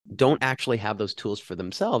therapists don't actually have those tools for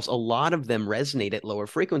themselves. A lot of them resonate at lower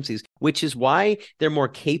frequencies, which is why they're more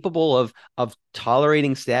capable of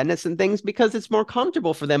tolerating sadness and things, because it's more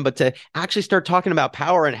comfortable for them. But to actually start talking about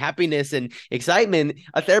power and happiness and excitement,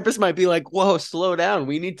 a therapist might be like, whoa, slow down.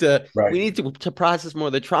 We need to process more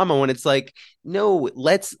of the trauma, when it's like, no,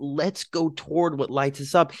 let's go toward what lights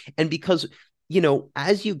us up. And because,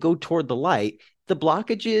 as you go toward the light, the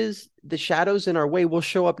blockages, the shadows in our way will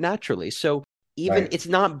show up naturally. So it's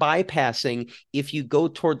not bypassing if you go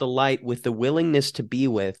toward the light with the willingness to be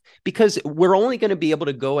with, because we're only going to be able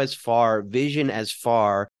to go as far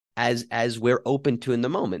as we're open to in the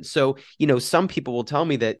moment. So, some people will tell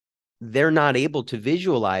me that they're not able to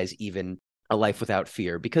visualize even a life without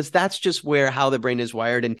fear, because that's just how the brain is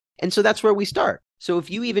wired. And so that's where we start. So if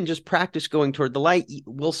you even just practice going toward the light,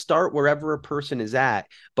 we'll start wherever a person is at,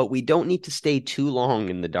 but we don't need to stay too long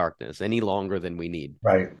in the darkness, any longer than we need.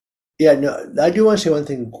 Right. Yeah, no, I do want to say one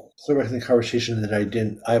thing clear back in the conversation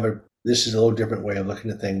that this is a little different way of looking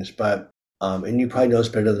at things, but, and you probably know this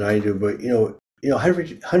better than I do, but,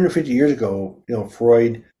 150 years ago,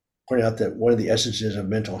 Freud pointed out that one of the essences of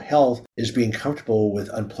mental health is being comfortable with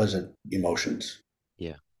unpleasant emotions.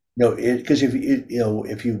 Yeah. Because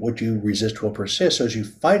what you resist will persist. So as you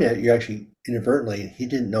fight it, you actually inadvertently, he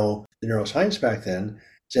didn't know the neuroscience back then,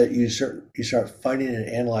 that you start fighting and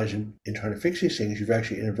analyzing and trying to fix these things, you've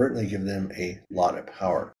actually inadvertently given them a lot of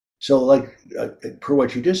power. So per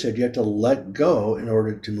what you just said, you have to let go in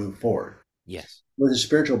order to move forward. Yes. With a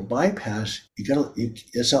spiritual bypass, so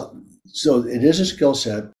it is a skill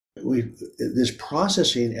set. This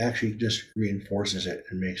processing actually just reinforces it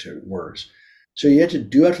and makes it worse. So you have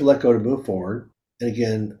to let go to move forward. And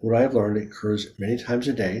again, what I've learned, it occurs many times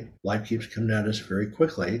a day. Life keeps coming at us very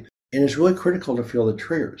quickly. And it's really critical to feel the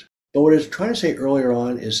triggers. But what I was trying to say earlier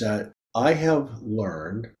on is that I have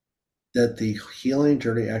learned that the healing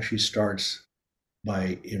journey actually starts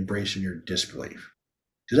by embracing your disbelief.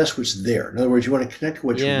 Because that's what's there. In other words, you want to connect to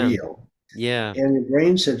what's Yeah. real. Yeah. And your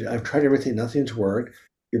brain said, I've tried everything, nothing's worked.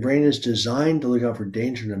 Your brain is designed to look out for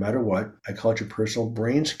danger no matter what. I call it your personal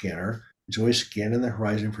brain scanner. It's always scanning the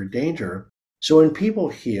horizon for danger. So when people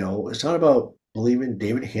heal, it's not about believing in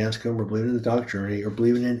David Hanscom or believing in the Dog Journey or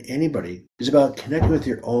believing in anybody. It's about connecting with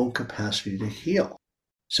your own capacity to heal.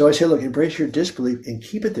 So I say, look, embrace your disbelief and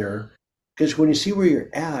keep it there, because when you see where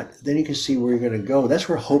you're at, then you can see where you're going to go. That's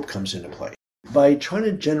where hope comes into play. By trying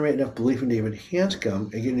to generate enough belief in David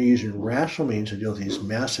Hanscom, again, you're using rational means to deal with these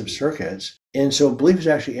massive circuits. And so belief is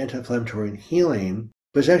actually anti-inflammatory and healing,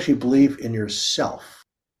 but it's actually belief in yourself.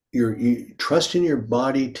 You trust in your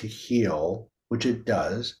body to heal, which it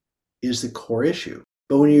does, is the core issue.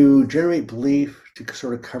 But when you generate belief to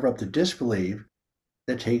sort of cover up the disbelief,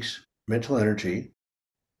 that takes mental energy.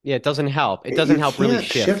 Yeah, it doesn't help. It You doesn't help really can't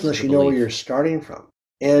shift shift unless the you know where you're belief. starting from.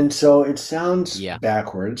 And so it sounds Yeah.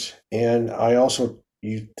 backwards. And I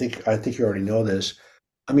think you already know this.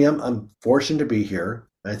 I mean, I'm fortunate to be here.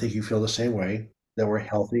 I think you feel the same way, that we're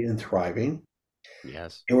healthy and thriving.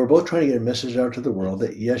 Yes. And we're both trying to get a message out to the world Yes.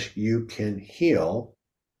 that yes, you can heal.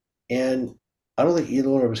 And I don't think either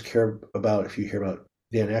one of us care about if you hear about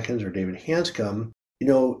Dan Atkins or David Hanscom.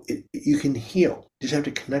 You can heal. You just have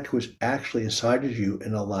to connect to what's actually inside of you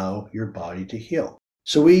and allow your body to heal.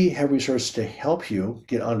 So we have resources to help you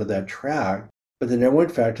get onto that track. But the number one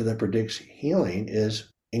factor that predicts healing is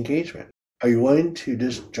engagement. Are you willing to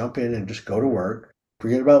just jump in and just go to work?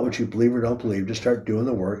 Forget about what you believe or don't believe. Just start doing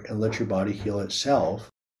the work and let your body heal itself.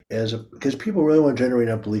 Because people really want to generate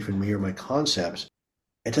enough belief in me or my concepts.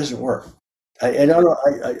 It doesn't work. I don't know.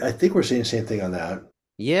 I think we're seeing the same thing on that.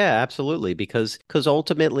 Yeah, absolutely. Because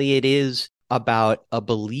ultimately it is about a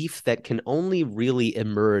belief that can only really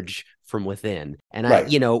emerge from within. And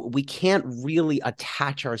Right. we can't really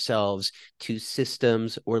attach ourselves to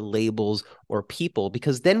systems or labels or people,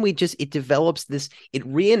 because then it develops it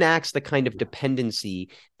reenacts the kind of dependency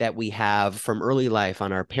that we have from early life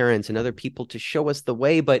on our parents and other people to show us the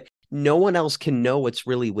way. But no one else can know what's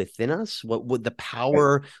really within us, what would the Right.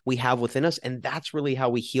 power we have within us. And that's really how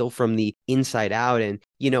we heal from the inside out. And,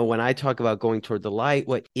 when I talk about going toward the light,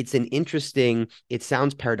 it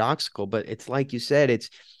sounds paradoxical, but it's like you said, it's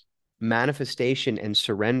manifestation and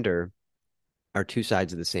surrender are two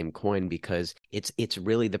sides of the same coin, because it's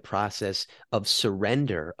really the process of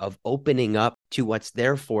surrender, of opening up to what's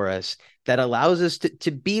there for us, that allows us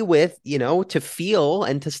to be with, to feel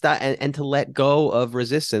and to stop and to let go of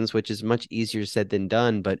resistance, which is much easier said than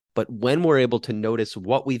done. But when we're able to notice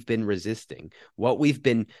what we've been resisting, what we've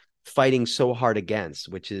been fighting so hard against,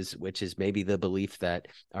 which is maybe the belief that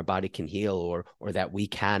our body can heal, or that we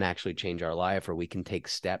can actually change our life, or we can take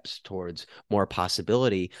steps towards more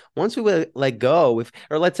possibility. Once we let go,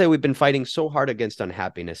 or let's say we've been fighting so hard against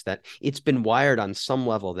unhappiness that it's been wired on some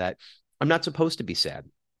level that I'm not supposed to be sad.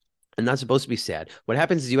 I'm not supposed to be sad. What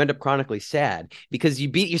happens is you end up chronically sad because you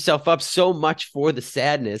beat yourself up so much for the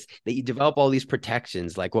sadness that you develop all these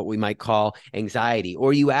protections, like what we might call anxiety,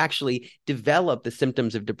 or you actually develop the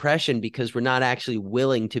symptoms of depression because we're not actually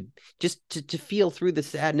willing to just to feel through the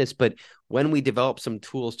sadness. But when we develop some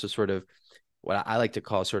tools to sort of, what I like to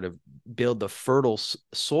call, sort of build the fertile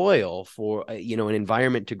soil for an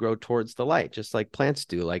environment to grow towards the light, just like plants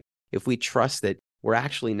do. Like if we trust that we're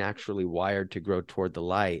actually naturally wired to grow toward the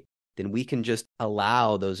light, then we can just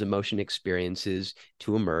allow those emotion experiences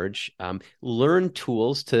to emerge. Learn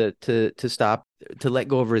tools to stop, to let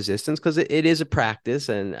go of resistance, because it is a practice,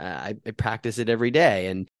 and I practice it every day.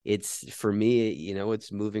 And it's, for me,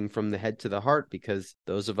 it's moving from the head to the heart, because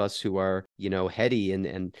those of us who are heady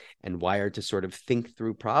and wired to sort of think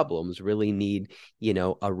through problems really need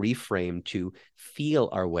a reframe to feel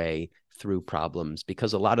our way through problems,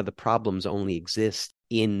 because a lot of the problems only exist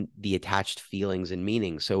in the attached feelings and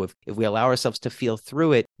meanings. So if we allow ourselves to feel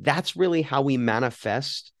through it, that's really how we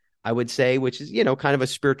manifest, I would say, which is, kind of a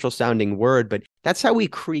spiritual sounding word, but that's how we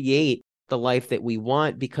create the life that we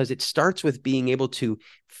want, because it starts with being able to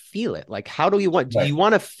feel it. Like, how do Right. you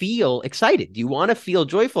want to feel excited? Do you want to feel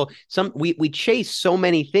joyful? We chase so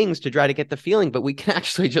many things to try to get the feeling, but we can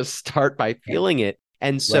actually just start by feeling it.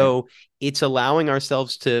 And Right. so it's allowing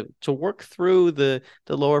ourselves to work through the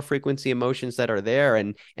lower frequency emotions that are there,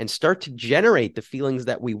 and start to generate the feelings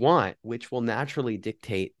that we want, which will naturally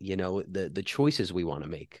dictate, the choices we want to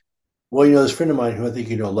make. Well, this friend of mine who I think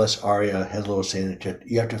Les Aria, has a little saying that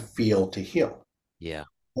you have to feel to heal. Yeah.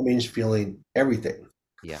 That means feeling everything.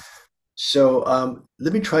 Yeah. So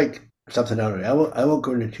let me try something out. I won't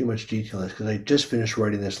go into too much detail because I just finished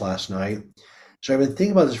writing this last night. So I've been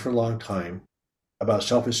thinking about this for a long time, about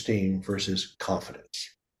self-esteem versus confidence.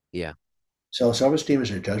 Yeah. So self-esteem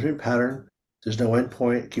is a judgment pattern. There's no end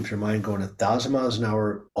point. It keeps your mind going 1,000 miles an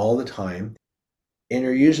hour all the time. And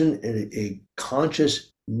you're using a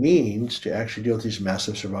conscious means to actually deal with these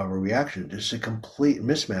massive survival reactions. It's a complete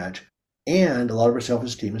mismatch. And a lot of our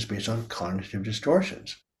self-esteem is based on cognitive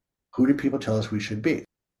distortions. Who do people tell us we should be?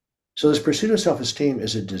 So this pursuit of self-esteem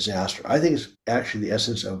is a disaster. I think it's actually the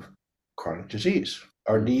essence of chronic disease.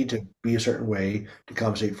 Our need to be a certain way to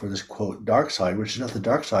compensate for this quote dark side, which is not the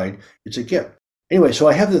dark side, it's a gift. Anyway, so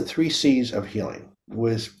I have the 3 C's of healing,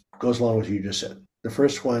 which goes along with what you just said. The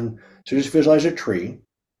first one, so just visualize a tree,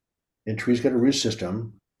 and tree's got a root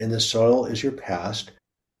system, and the soil is your past,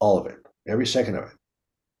 all of it, every second of it.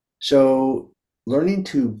 So learning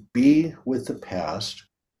to be with the past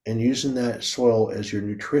and using that soil as your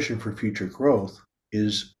nutrition for future growth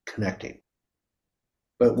is connecting.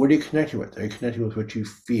 But what are you connecting with? Are you connecting with what you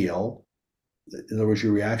feel? In other words,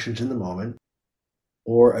 your reactions in the moment?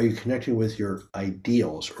 Or are you connecting with your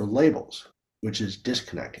ideals or labels, which is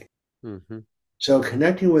disconnecting? Mm-hmm. So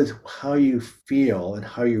connecting with how you feel and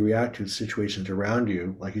how you react to situations around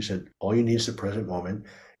you, like you said, all you need is the present moment,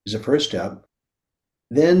 is the first step.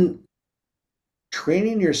 Then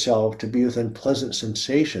training yourself to be with unpleasant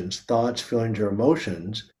sensations, thoughts, feelings, or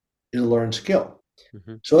emotions is a learned skill.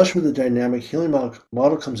 Mm-hmm. So that's where the dynamic healing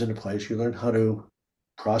model comes into place. You learn how to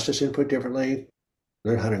process input differently,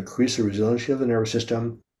 learn how to increase the resiliency of the nervous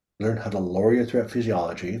system, learn how to lower your threat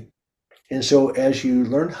physiology. And so as you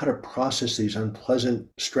learn how to process these unpleasant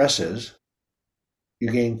stresses, you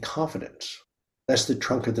gain confidence. That's the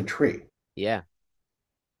trunk of the tree. Yeah.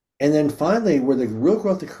 And then finally, where the real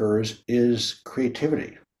growth occurs is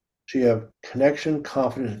creativity. So you have connection,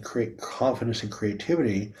 confidence, and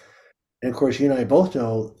creativity. And of course, you and I both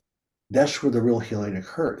know that's where the real healing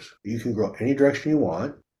occurs. You can grow any direction you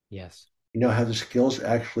want. Yes. You now have the skills to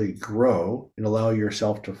actually grow and allow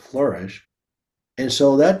yourself to flourish. And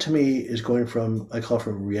so that to me is going from, I call it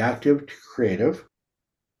from reactive to creative.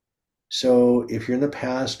 So if you're in the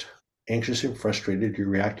past, anxious and frustrated, you're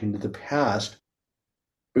reacting to the past.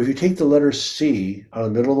 But if you take the letter C out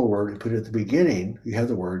of the middle of the word and put it at the beginning, you have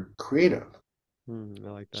the word creative. I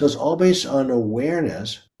like So that. it's all based on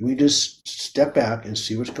awareness. We just step back and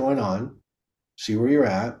see what's going on, see where you're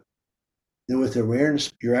at. Then with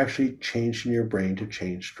awareness, you're actually changing your brain to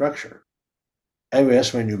change structure. Anyway,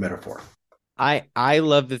 that's my new metaphor. I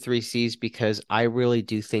love the 3 C's because I really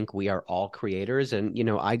do think we are all creators. And,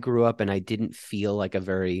 I grew up and I didn't feel like a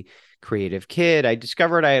very creative kid. I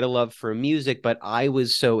discovered I had a love for music, but I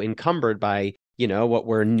was so encumbered by, what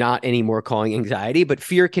we're not anymore calling anxiety, but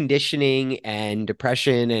fear conditioning and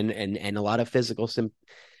depression and a lot of physical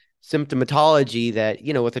symptomatology that,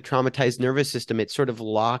 with a traumatized nervous system, it sort of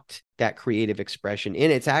locked that creative expression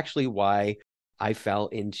in. It's actually why I fell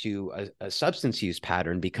into a substance use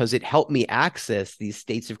pattern, because it helped me access these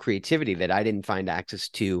states of creativity that I didn't find access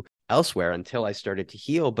to elsewhere until I started to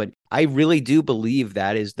heal. But I really do believe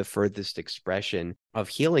that is the furthest expression of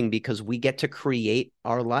healing, because we get to create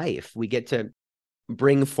our life. We get to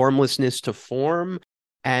bring formlessness to form,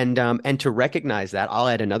 and to recognize that. I'll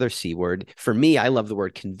add another C word. For me, I love the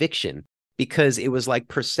word conviction, because it was like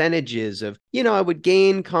percentages of, I would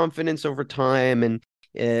gain confidence over time and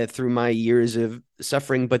through my years of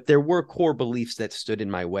suffering, but there were core beliefs that stood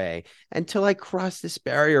in my way until I crossed this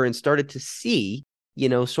barrier and started to see,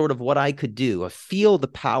 sort of what I could do, feel the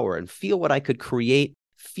power and feel what I could create,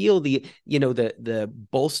 feel the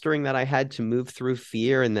bolstering that I had to move through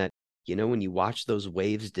fear, and that, when you watch those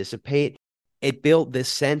waves dissipate, it built this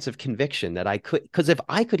sense of conviction that I could, because if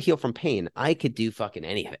I could heal from pain, I could do fucking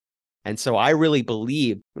anything. And so I really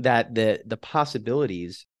believe that the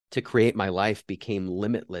possibilities to create my life became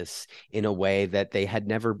limitless in a way that they had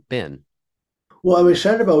never been. Well, I'm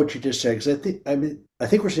excited about what you just said because I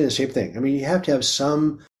think we're saying the same thing. I mean, you have to have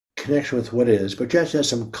some connection with what is, but you have to have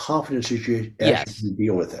some confidence that you actually Yes. can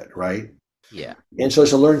deal with it, right? Yeah. And so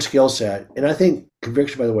it's a learned skill set. And I think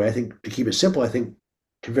conviction, by the way, I think to keep it simple, I think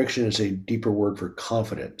conviction is a deeper word for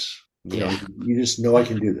confidence. Yeah. You just know I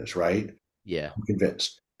can do this, right? Yeah. I'm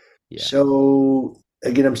convinced. Yeah. So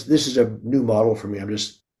again, this is a new model for me. I'm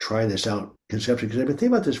just trying this out conceptually because I've been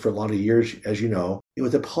thinking about this for a lot of years, as you know. And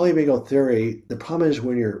with the polyvagal theory, the problem is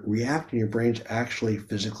when you're reacting, your brain's actually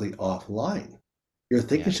physically offline. Your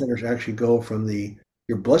thinking Yeah. centers actually go from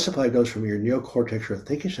your blood supply goes from your neocortex or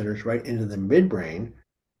thinking centers right into the midbrain.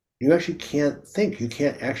 You actually can't think. You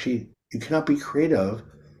cannot be creative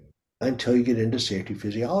until you get into safety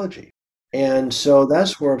physiology. And so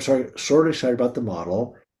that's where I'm sort of excited about the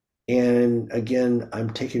model. And again, I'm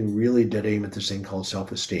taking really dead aim at this thing called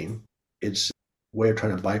self-esteem. It's a way of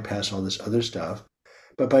trying to bypass all this other stuff.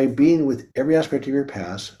 but by being with every aspect of your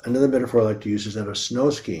past. Another metaphor I like to use is that of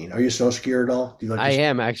snow skiing. Are you a snow skier at all? Do you like I to?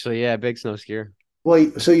 am actually, yeah, big snow skier.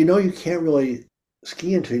 Well, so you know you can't really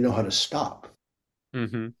ski until you know how to stop,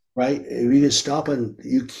 Hmm. right? If you can stop and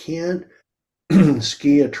you can't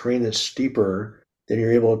ski a terrain that's steeper, then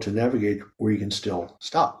you're able to navigate where you can still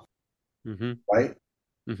stop, Hmm. right?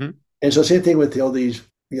 Hmm. And so same thing with all these,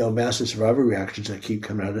 massive survival reactions that keep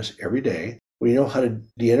coming at us every day. When you know how to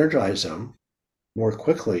de-energize them more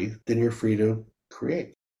quickly, then you're free to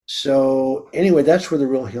create. So anyway, that's where the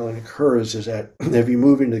real healing occurs, is that if you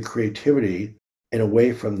move into creativity and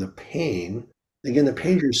away from the pain, again, the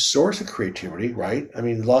pain Yeah. is your source of creativity, right? I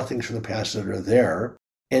mean, a lot of things from the past that are there.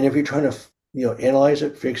 And if you're trying to, analyze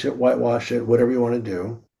it, fix it, whitewash it, whatever you want to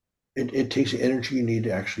do, it takes the energy you need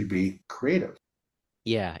to actually be creative.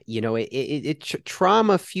 Yeah,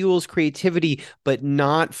 trauma fuels creativity, but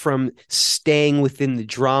not from staying within the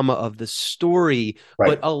drama of the story,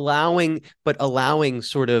 but Right. allowing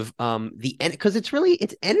sort of the end, because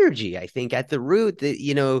it's energy, I think, at the root.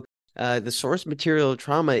 That the source material of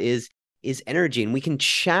trauma is energy, and we can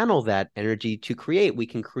channel that energy to create. We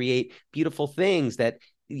can create beautiful things that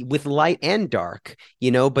with light and dark,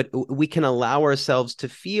 but we can allow ourselves to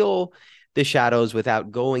feel the shadows without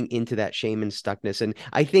going into that shame and stuckness. And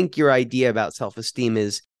I think your idea about self-esteem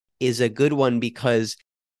is a good one, because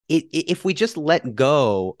if we just let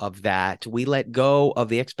go of that, we let go of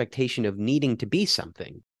the expectation of needing to be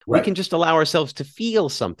something. We Right. can just allow ourselves to feel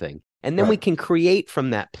something. And then we Right. can create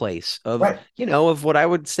from that place of, Right. of what I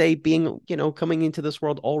would say being, coming into this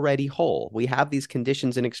world already whole. We have these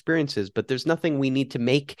conditions and experiences, but there's nothing we need to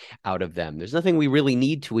make out of them. There's nothing we really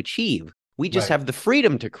need to achieve. We just Right. have the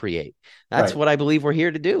freedom to create. That's Right. what I believe we're here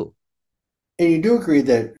to do. And you do agree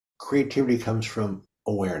that creativity comes from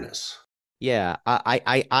awareness. Yeah,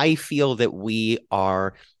 I feel that we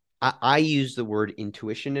are. I use the word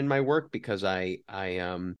intuition in my work because I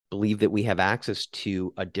believe that we have access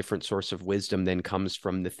to a different source of wisdom than comes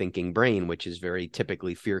from the thinking brain, which is very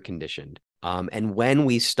typically fear conditioned. And when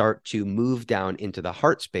we start to move down into the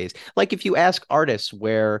heart space, like if you ask artists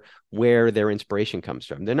where their inspiration comes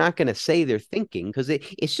from, they're not going to say they're thinking, because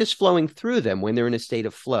it's just flowing through them when they're in a state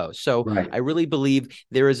of flow. So Right. I really believe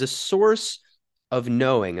there is a source of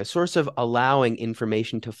knowing, a source of allowing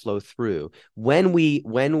information to flow through when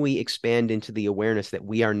we expand into the awareness that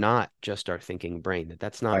we are not just our thinking brain,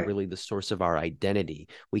 that's not Right. really the source of our identity.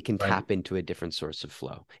 We can Right. tap into a different source of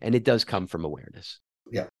flow, and it does come from awareness.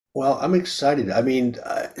 Yeah. Well, I'm excited. I mean,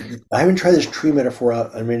 I haven't tried this tree metaphor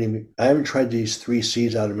out on many. I haven't tried these three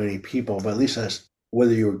C's out of many people, but at least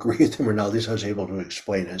whether you agree with them or not, at least I was able to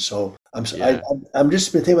explain it. So Yeah. I'm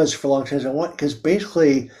just been thinking about this for a long time. I want, because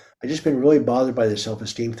basically I just been really bothered by the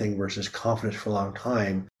self-esteem thing versus confidence for a long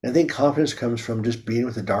time. And I think confidence comes from just being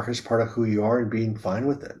with the darkest part of who you are and being fine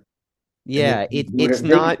with it. And then Yeah, it's whatever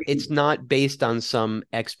not it's not based on some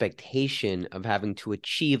expectation of having to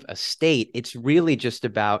achieve a state. It's really just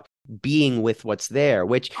about being with what's there,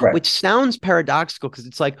 which correct. which sounds paradoxical, because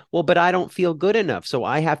it's like, well, but I don't feel good enough, so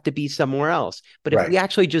I have to be somewhere else. But if Right. we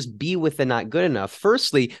actually just be with the not good enough,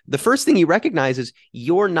 firstly, the first thing you recognize is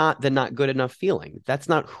you're not the not good enough feeling. That's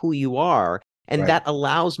not who you are. And Right. that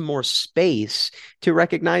allows more space to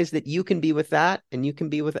recognize that you can be with that, and you can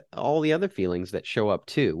be with all the other feelings that show up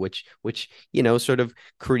too, which sort of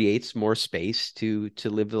creates more space to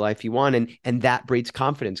live the life you want, and that breeds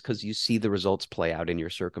confidence because you see the results play out in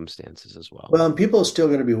your circumstances as well. Well, and people are still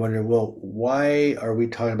going to be wondering, well, why are we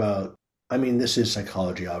talking about? I mean, this is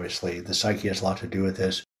psychology, obviously. The psyche has a lot to do with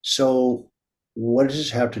this. So, what does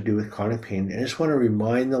this have to do with chronic pain? And I just want to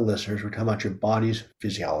remind the listeners, we're talking about your body's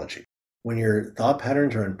physiology. When your thought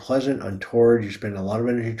patterns are unpleasant, untoward, you spend a lot of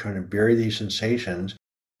energy trying to bury these sensations,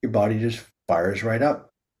 your body just fires right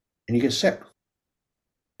up and you get sick.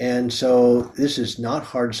 And so this is not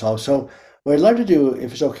hard to solve. So what I'd love to do,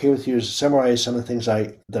 if it's okay with you, is summarize some of the things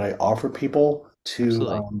I offer people to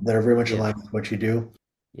Absolutely. that are very much Yeah. aligned with what you do.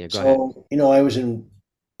 Yeah, go ahead. So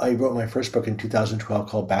I wrote my first book in 2012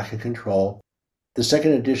 called Back in Control. The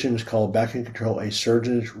second edition is called Back in Control: A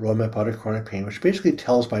Surgeon's Roadmap Out of Chronic Pain, which basically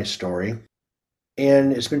tells my story.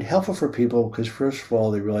 And it's been helpful for people because, first of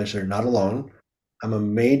all, they realize they're not alone. I'm a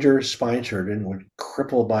major spine surgeon, which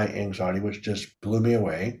crippled by anxiety, which just blew me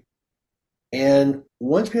away. And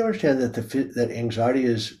once people understand that anxiety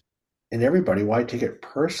is in everybody, why take it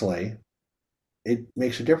personally? It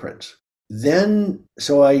makes a difference. Then,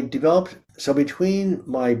 so between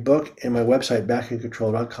my book and my website,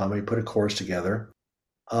 backincontrol.com, I put a course together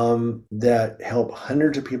that help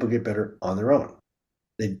hundreds of people get better on their own.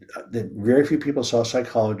 Very few people saw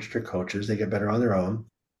psychologists or coaches. They get better on their own.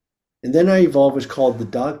 And then I evolved what's called the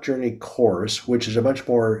Doc Journey course, which is a much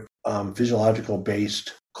more physiological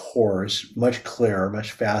based course, much clearer,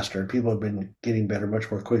 much faster. People have been getting better much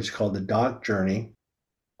more quickly. It's called the Doc Journey.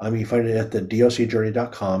 You find it at the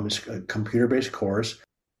docjourney.com. It's a computer based course.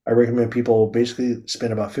 I recommend people basically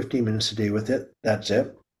spend about 15 minutes a day with it. That's it.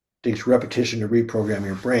 It takes repetition to reprogram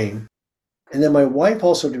your brain. And then my wife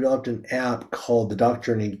also developed an app called the Doc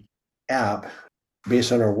Journey app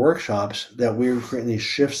based on our workshops that we were creating these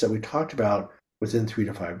shifts that we talked about within 3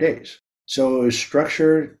 to 5 days. So it was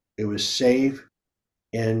structured, it was safe,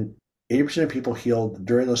 and 80% of people healed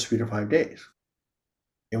during those 3 to 5 days.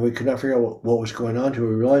 And we could not figure out what was going on until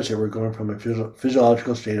we realized that we're going from a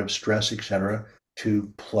physiological state of stress, etc.,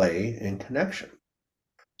 to play and connection.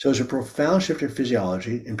 So it's a profound shift in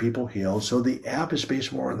physiology, and people heal. So the app is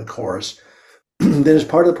based more on the course. Then as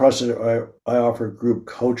part of the process, I offer group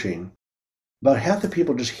coaching. About half the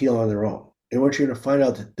people just heal on their own. And what you're going to find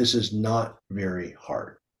out that this is not very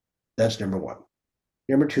hard. That's number one.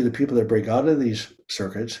 Number two, the people that break out of these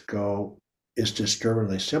circuits it's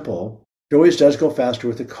disturbingly simple. It always does go faster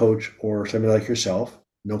with a coach or somebody like yourself,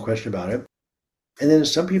 no question about it. And then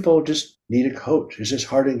some people just need a coach. It's just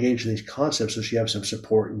hard to engage in these concepts so you have some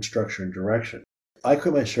support and structure and direction. I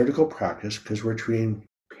quit my surgical practice because we're treating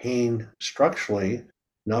pain structurally,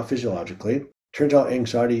 not physiologically. Turns out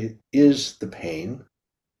anxiety is the pain.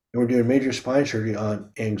 And we're doing major spine surgery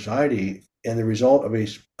on anxiety. And the result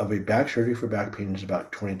of a back surgery for back pain is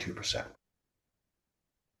about 22%.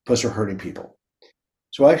 Plus we're hurting people.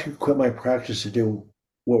 So I actually quit my practice to do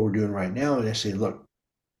what we're doing right now. And I say, look,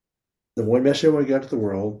 the one message I want to get to the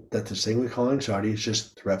world, that this thing we call anxiety is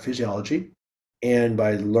just threat physiology. And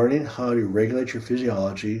by learning how to regulate your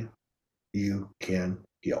physiology, you can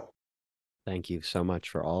heal. Thank you so much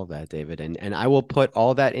for all of that, David. And I will put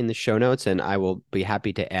all that in the show notes, and I will be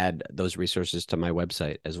happy to add those resources to my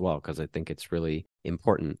website as well, because I think it's really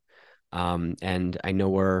important. And I know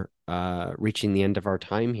we're reaching the end of our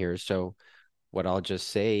time here. So what I'll just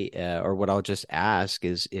say, or what I'll just ask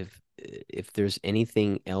is if there's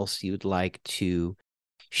anything else you'd like to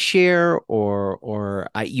share, or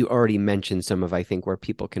you already mentioned some of, I think, where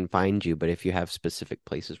people can find you, but if you have specific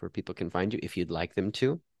places where people can find you, if you'd like them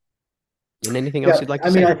to. And anything else you'd like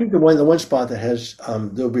to say? I think the one spot that has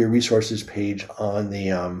there'll be a resources page on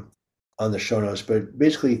the show notes, but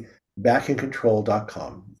basically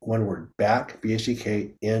backincontrol.com. One word, back,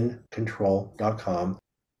 BACK, control.com.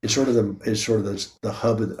 It's sort of the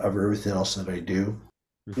hub of everything else that I do.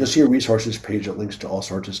 Mm-hmm. You'll see a resources page that links to all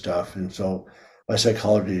sorts of stuff. And so my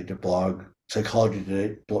Psychology Today blog, has like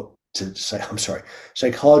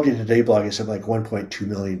 1.2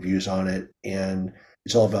 million views on it. And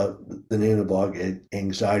it's all about the name of the blog,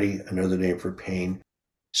 Anxiety, Another Name for Pain.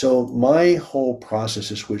 So my whole process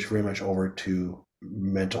has switched very much over to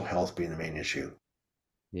mental health being the main issue.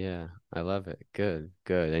 Yeah, I love it. Good.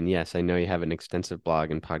 And yes, I know you have an extensive blog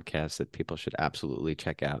and podcast that people should absolutely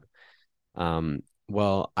check out.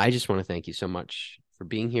 Well, I just want to thank you so much for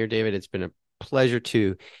being here, David. It's been a pleasure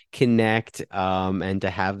to connect and to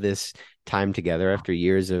have this time together after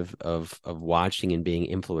years of watching and being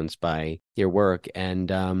influenced by your work. And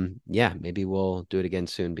maybe we'll do it again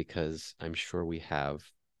soon, because I'm sure we have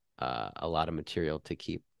a lot of material to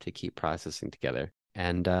keep processing together.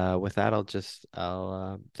 And with that,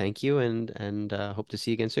 I'll thank you and hope to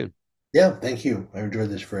see you again soon. Yeah, thank you. I enjoyed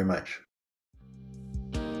this very much.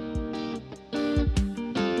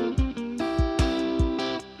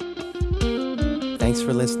 Thanks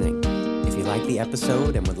for listening. If you like the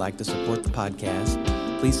episode and would like to support the podcast,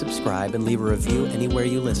 please subscribe and leave a review anywhere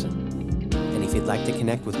you listen. And if you'd like to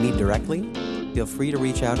connect with me directly, feel free to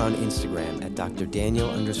reach out on Instagram at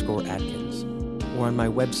drdaniel_Atkins or on my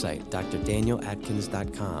website,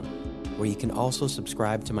 drdanielatkins.com, where you can also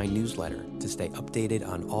subscribe to my newsletter to stay updated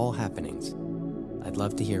on all happenings. I'd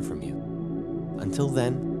love to hear from you. Until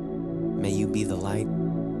then, may you be the light,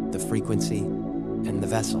 the frequency, and the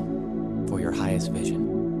vessel for your highest vision.